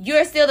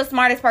 you're still the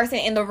smartest person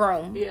in the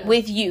room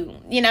with you.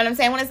 You know what I'm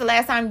saying? When is the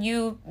last time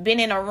you've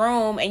been in a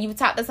room and you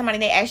talked to somebody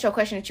and they asked you a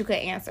question that you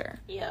couldn't answer?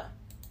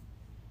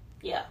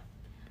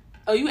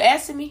 Oh, you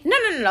asking me? No.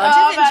 Just in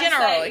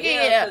general.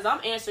 Because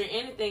I'm answering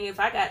anything. If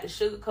I got the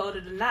sugar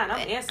coated or not,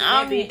 I'm answering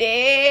I'm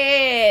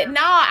dead. No,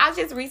 I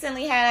just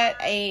recently had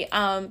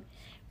a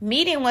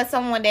meeting with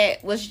someone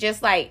that was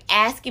just, like,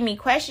 asking me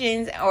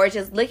questions or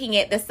just looking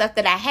at the stuff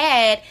that I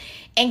had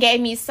and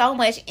gave me so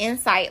much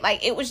insight.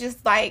 Like, it was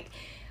just like,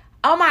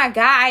 oh my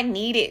God, I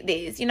needed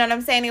this. You know what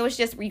I'm saying? It was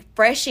just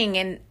refreshing.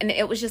 And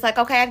it was just like,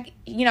 okay,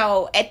 you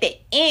know, at the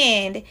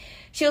end,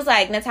 she was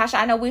like, Natasha,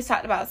 I know we've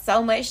talked about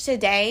so much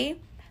today,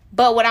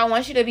 but what I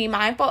want you to be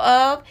mindful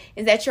of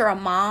is that you're a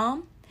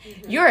mom.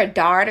 You're a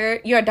daughter.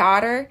 You're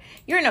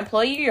an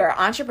employee. You're an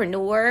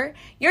entrepreneur.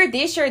 You're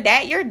this, you're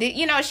that.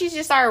 You know, she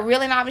just started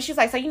reeling off, and she was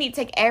like, so you need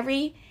to take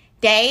every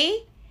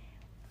day,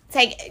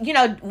 you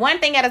know, one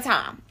thing at a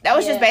time. That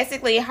was just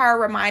basically her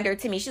reminder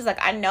to me. She's like,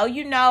 I know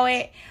you know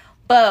it,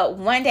 but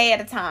one day at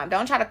a time.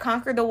 Don't try to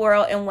conquer the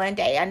world in one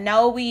day. I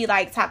know we,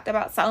 like, talked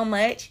about so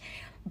much,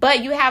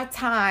 but you have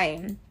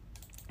time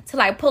to,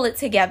 like, pull it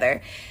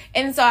together.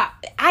 And so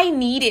I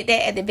needed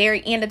that at the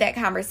very end of that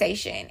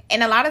conversation.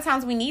 And a lot of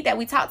times we need that.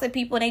 We talk to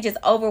people and they just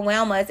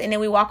overwhelm us, and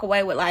then we walk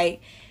away with,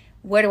 like,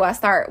 where do I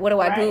start? What do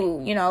I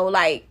do? You know,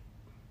 like,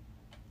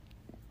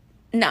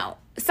 no.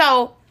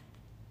 So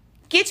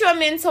get you a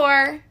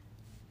mentor.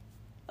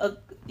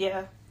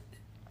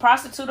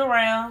 Prostitute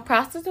around.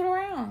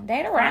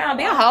 Date around.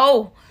 Be a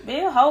hoe. Be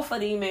a hoe for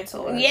these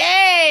mentors.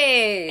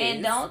 Yes.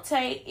 And don't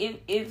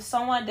take, if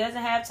someone doesn't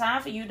have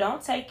time for you,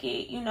 don't take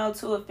it, you know,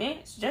 to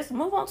offense. Just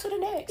move on to the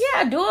next.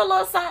 Yeah, do a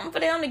little something for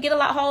them to get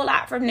a whole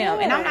lot from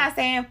them. And I'm not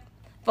saying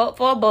for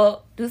a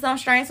buck, do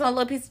something strange for a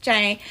little piece of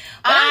chain.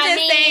 But I'm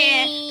just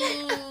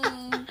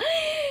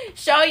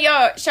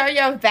saying show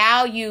your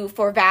value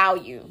for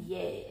value.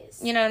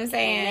 Yes. You know what I'm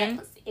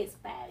saying? It's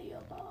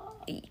valuable.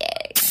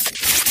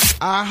 Yes.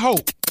 I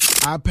hope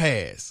I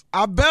pass.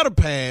 I better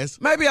pass.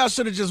 Maybe I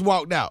should have just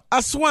walked out.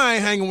 I swear I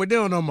ain't hanging with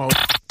them no more.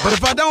 But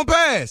if I don't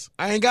pass,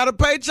 I ain't got to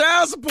pay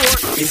child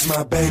support. It's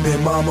my baby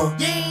mama.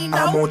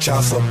 I'm on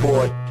child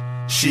support.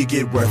 She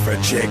get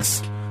welfare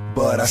checks,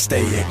 but I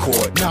stay in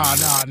court.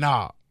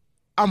 Nah.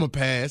 I'ma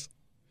pass.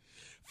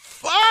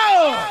 Fuck!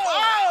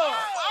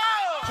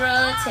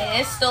 Drug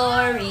test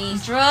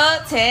stories.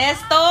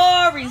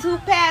 Who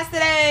passed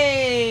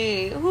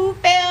today? Who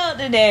failed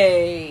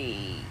today?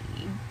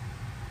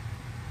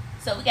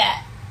 So we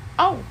got...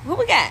 Oh, who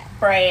we got?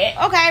 Brad.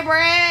 Okay,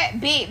 Brad.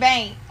 Big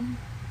Bang.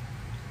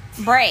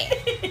 Brad.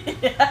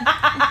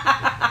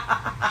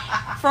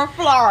 From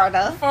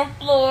Florida. From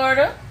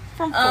Florida.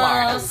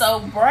 So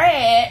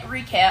Brad,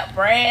 recap,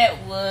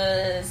 Brad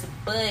was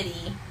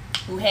Buddy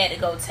who had to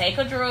go take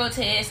a drug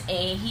test,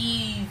 and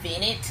he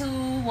vented to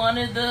one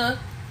of the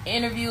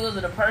interviewers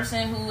or the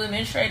person who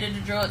administrated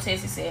the drug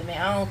test and said,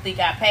 man, I don't think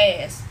I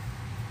passed.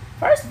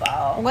 First of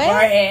all,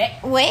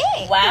 Brad,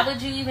 why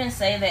would you even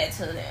say that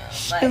to them? Like,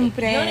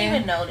 Stupid you don't ass.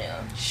 even know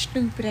them.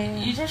 Stupid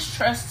ass. You just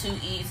trust too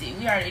easy.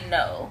 We already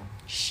know.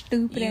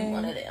 Stupid You ass.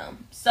 one of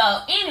them. So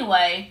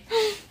anyway,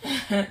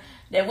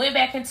 they went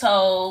back and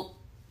told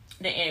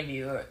the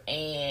interviewer,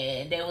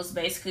 and they was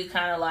basically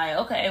kind of like,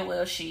 okay,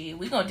 well,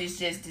 we gonna just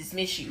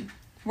dismiss you,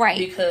 Right.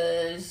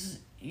 Because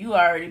you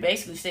already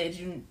basically said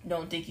you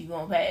don't think you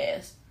gonna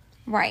pass.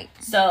 Right.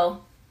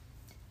 So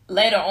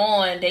later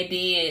on, they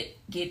did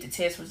get the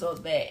test results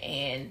back,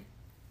 and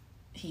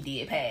he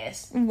did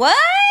pass. What?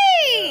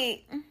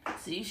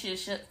 So you should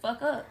shut the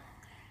fuck up.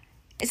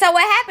 So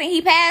what happened?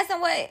 He passed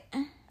and what?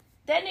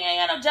 That nigga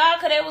ain't got no job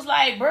because they was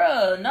like,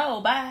 bruh,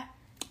 no, bye.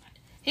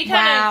 He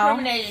kind of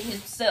incriminated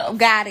himself.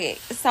 Got it.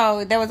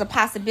 So there was a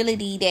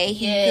possibility that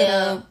he could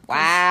have.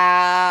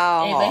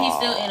 Wow. Yeah, but he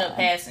still ended up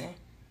passing.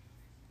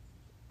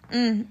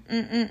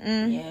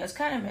 Yeah, it's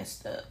kind of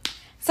messed up.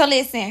 So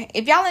listen,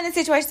 if y'all in a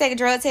situation to take a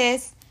drug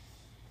test,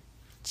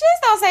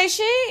 just don't say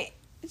shit.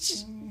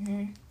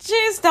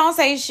 Just don't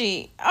say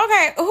shit.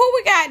 Okay, who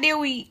we got this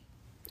week?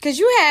 Cause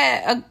you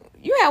had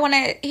one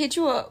that hit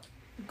you up.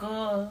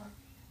 Girl.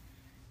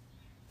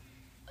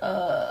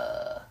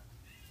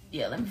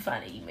 Yeah, let me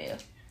find the email.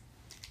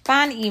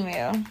 Find the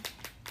email.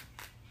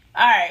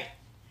 All right.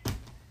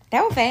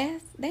 That was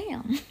fast.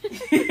 Damn.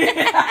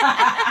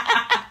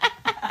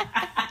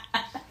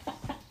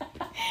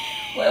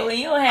 Well, when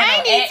you don't have I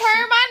no need action, to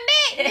turn my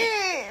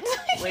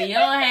neck. when you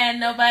don't have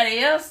nobody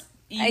else,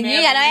 You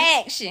got no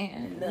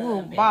action.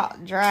 Ooh, ball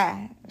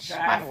dry.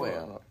 Dry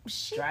Well,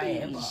 dry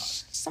and ball.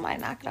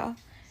 somebody knock it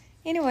off.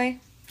 Anyway,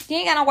 you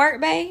ain't got no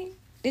work, babe,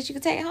 that you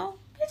can take home?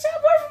 Bitch, I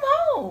work from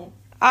home.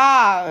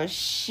 Oh,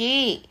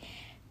 shit.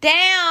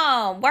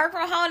 Damn. Work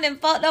from home and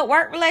fucked up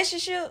work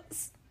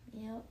relationships?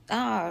 Yep.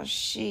 Oh,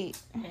 shit.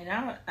 And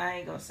I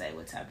ain't gonna say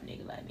what type of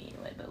nigga like me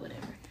anyway, but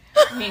whatever.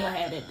 We ain't gonna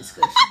have that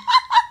discussion.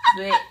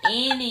 But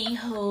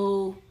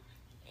anywho.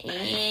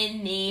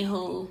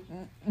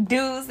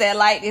 Dudes that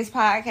like this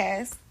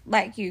podcast,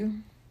 like you.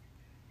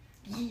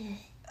 Yeah.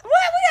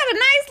 Well, we got a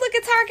nice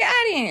looking target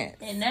audience.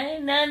 And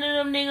ain't none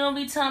of them niggas gonna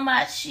be talking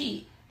about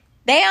shit.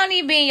 They don't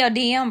even be in your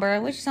DM,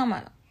 bro. What you talking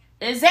about?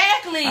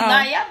 Exactly.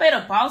 Like, y'all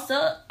better boss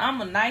up. I'm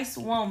a nice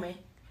woman.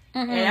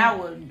 And I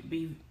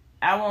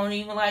won't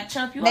even like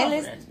chump you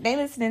off. They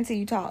listening to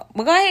you talk.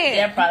 Well, go ahead.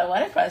 That's probably why.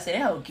 They probably say,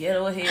 that hoe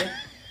ghetto here.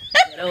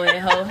 Ghetto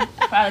in hoe.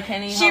 Probably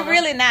can't even She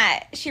really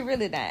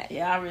not.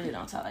 Yeah, I really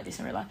don't talk like this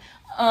in real life.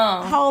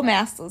 Whole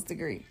master's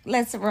degree.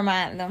 Let's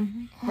remind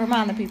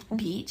the people.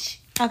 Bitch.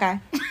 Okay.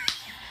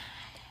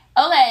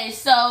 Okay,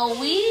 so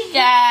we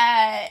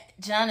got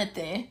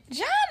Jonathan.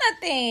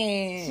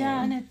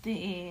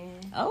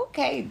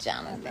 Okay,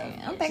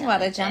 Jonathan. I'm thinking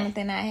about a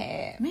Jonathan I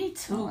had. Me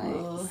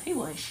too. He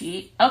wasn't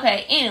shit.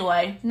 Okay,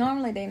 anyway.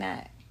 Normally they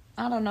not.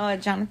 I don't know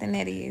what Jonathan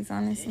that is,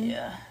 honestly.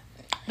 Yeah.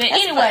 But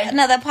That's anyway.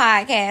 another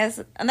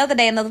podcast. Another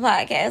day, another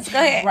podcast. Go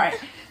ahead. Right.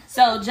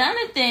 So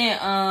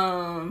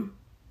Jonathan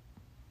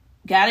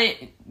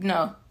gotta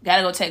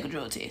go take a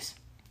drug test.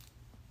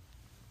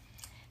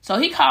 So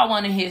he called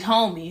one of his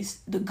homies,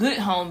 the good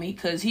homie,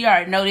 because he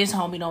already know this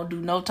homie don't do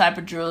no type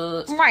of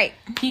drugs. Right.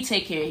 He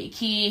take care of his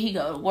kid. He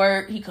go to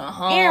work. He come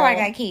home. Everybody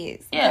got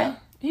kids. Yeah. Okay.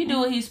 He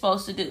do what he's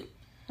supposed to do.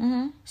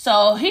 Mm-hmm.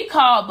 So he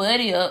called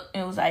Buddy up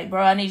and was like,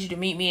 bro, I need you to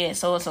meet me at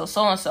so-and-so,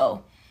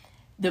 so-and-so.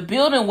 The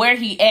building where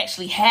he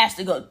actually has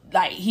to go,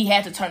 like, he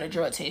had to turn a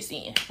drug test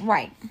in.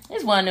 Right.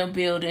 It's one of them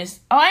buildings.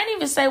 Oh, I didn't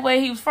even say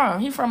where he was from.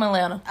 He from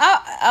Atlanta.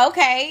 Oh,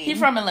 okay. He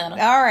from Atlanta.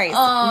 All right.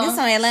 So this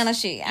on Atlanta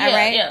shit. All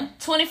right. Yeah.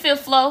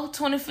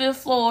 25th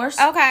floors.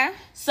 Okay.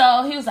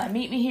 So he was like,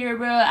 meet me here,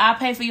 bro. I'll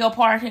pay for your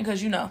parking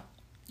because, you know.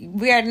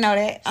 We already know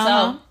that.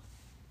 So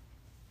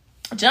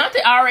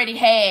Jonathan already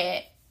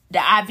had the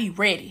IV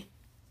ready.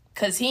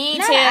 Because he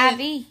ain't tell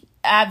IV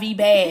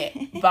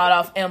bad. Bought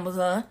off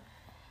Amazon.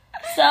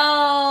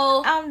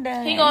 So I'm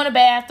done. He go in the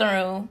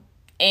bathroom,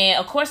 and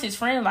of course his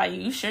friend like,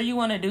 you sure you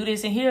want to do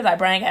this in here? Like,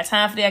 bro, I ain't got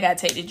time for that. I gotta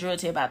take this drug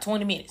to about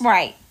 20 minutes.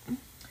 Right.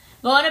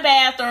 Go in the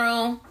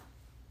bathroom.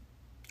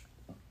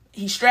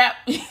 He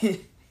strapped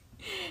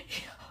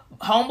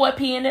homeboy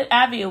pee in the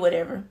IV or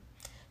whatever.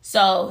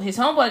 So his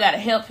homeboy got to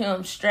help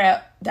him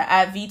strap the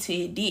IV to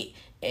his dick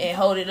and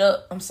hold it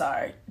up. I'm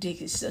sorry,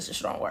 dick is such a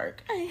strong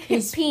word.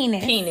 His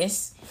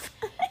penis.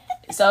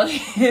 So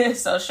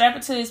strap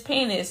it to his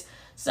penis.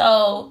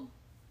 So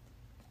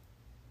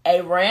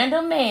a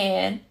random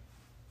man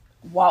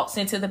walks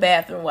into the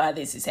bathroom while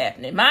this is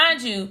happening.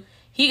 Mind you,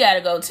 he got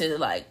to go to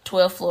like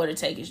 12th floor to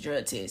take his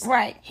drug test.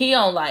 Right. He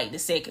on like the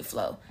second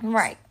floor.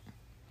 Right.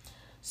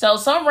 So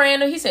some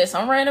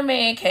random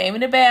man came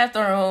in the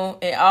bathroom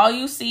and all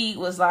you see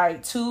was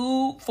like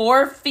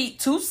 4 feet,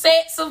 2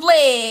 sets of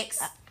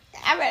legs.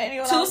 I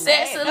bet 2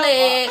 sets of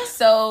legs.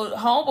 So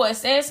homeboy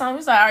said something.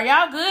 He's like, "Are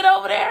y'all good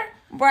over there?"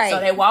 Right. So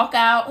they walk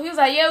out. He was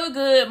like, "Yeah, we're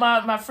good.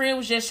 My friend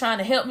was just trying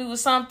to help me with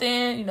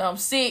something. You know, I'm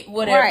sick,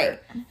 whatever." Right.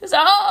 He's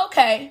like, "Oh,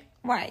 okay."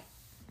 Right.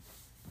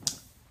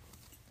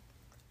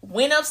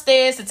 Went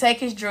upstairs to take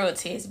his drug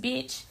test,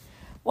 bitch.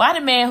 Why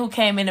the man who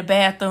came in the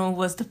bathroom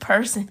was the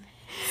person?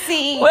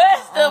 See,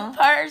 where's the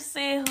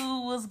person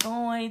who was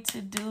going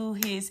to do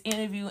his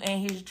interview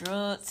and his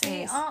drug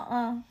test?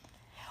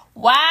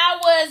 Why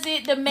was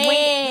it the man?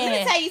 Let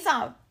me tell you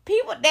something.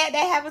 People that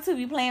happen to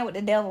be playing with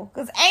the devil.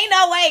 Because ain't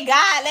no way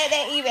God let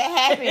that even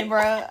happen,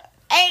 bro.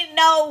 Ain't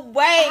no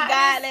way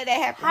God let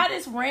that happen. How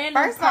this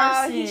random First person... of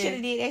all, he should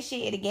have did that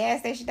shit at the gas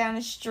station down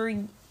the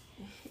street.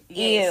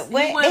 Yes,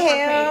 yeah, what the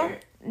hell?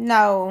 Prepared.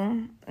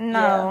 No.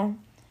 Yeah.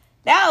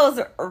 That was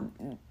a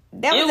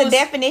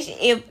definition.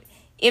 If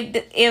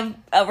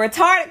a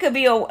retarded could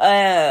be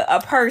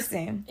a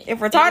person, if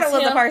retarded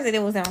was a person,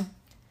 it was him.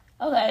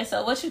 Okay,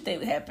 so what you think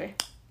would happen?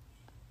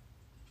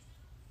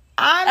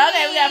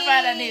 Okay, we gotta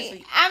find out next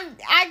week. I'm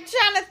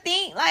trying to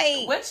think,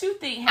 like, what you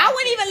think happened? I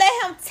wouldn't even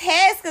let him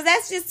test because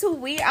that's just too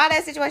weird. All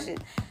that situation.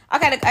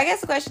 Okay, I guess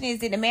the question is,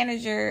 did the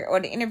manager or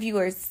the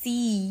interviewer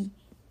see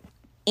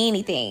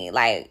anything?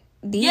 Like,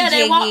 did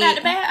they walked out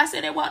the bag. I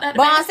said they walked out the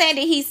bag. But I'm saying,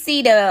 did he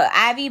see the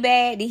IV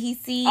bag? Did he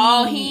see?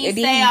 Oh, did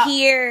he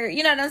hear?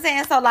 You know what I'm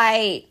saying? So,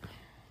 like,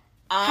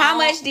 how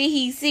much did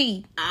he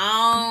see?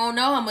 I don't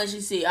know how much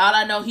he see. All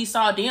I know, he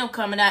saw them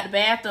coming out the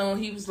bathroom.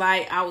 He was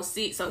like, I was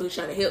sick, so he was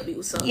trying to help me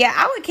with something. Yeah,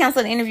 I would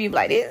cancel the interview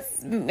like,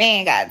 this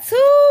man got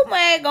too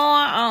much going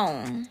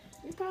on.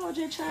 You probably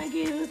just trying to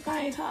get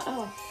everything cut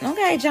off.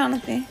 Okay,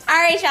 Jonathan. All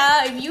right,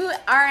 y'all. If you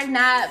are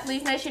not,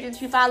 please make sure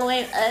that you're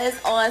following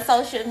us on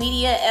social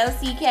media.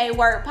 LCK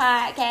Work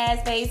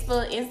Podcast,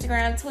 Facebook,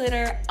 Instagram,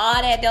 Twitter,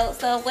 all that dope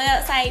stuff.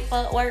 Website,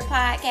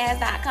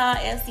 footworkpodcast.com,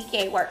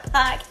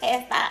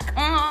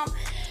 LCKWorkPodcast.com.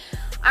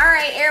 All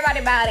right,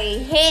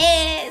 everybody,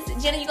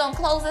 heads. Jenna, you gonna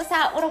close us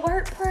out with a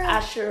word prayer?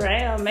 I sure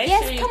am.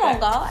 Come on,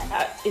 God.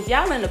 If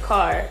y'all in the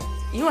car,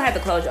 you don't have to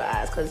close your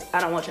eyes because I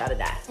don't want y'all to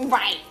die.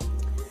 Right.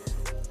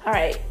 All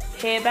right,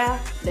 head bow.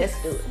 Let's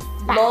do it.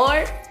 Bye.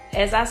 Lord,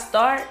 as I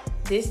start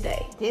this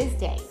day,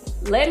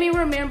 let me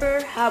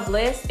remember how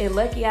blessed and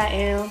lucky I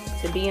am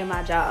to be in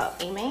my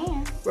job.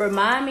 Amen.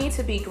 Remind me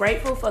to be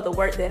grateful for the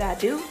work that I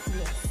do,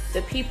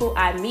 the people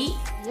I meet,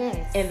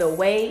 and the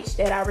wage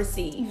that I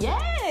receive.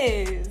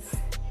 Yes.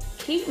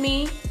 Keep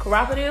me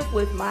cooperative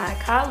with my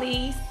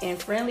colleagues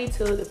and friendly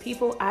to the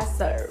people I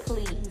serve.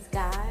 Please,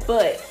 God.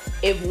 But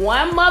if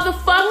one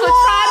motherfucker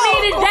try me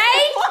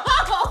today,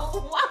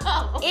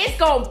 it's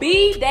gonna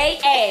be they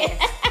ass.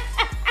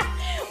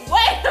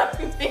 Wait a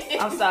minute.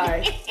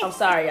 I'm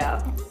sorry,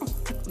 y'all.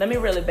 Let me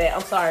reel it back.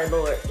 I'm sorry,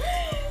 Lord.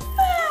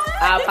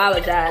 I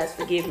apologize.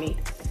 Forgive me.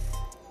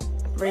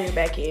 Bring it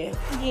back in.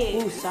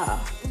 Yes. Woosah.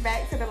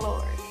 Back to the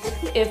Lord.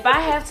 If I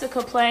have to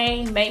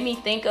complain, make me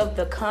think of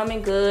the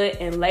common good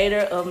and later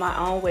of my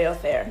own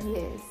welfare.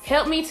 Yes.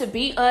 Help me to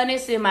be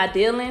honest in my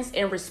dealings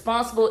and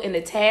responsible in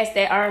the tasks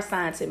that are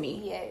assigned to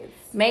me. Yes.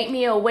 Make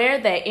me aware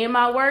that in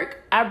my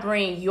work, I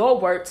bring your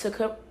work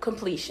to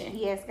completion.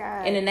 Yes,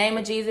 God. In the name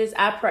of Jesus,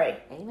 I pray.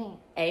 Amen.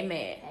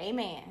 Amen.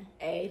 Amen.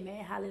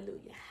 Amen.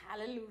 Hallelujah.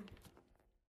 Hallelujah.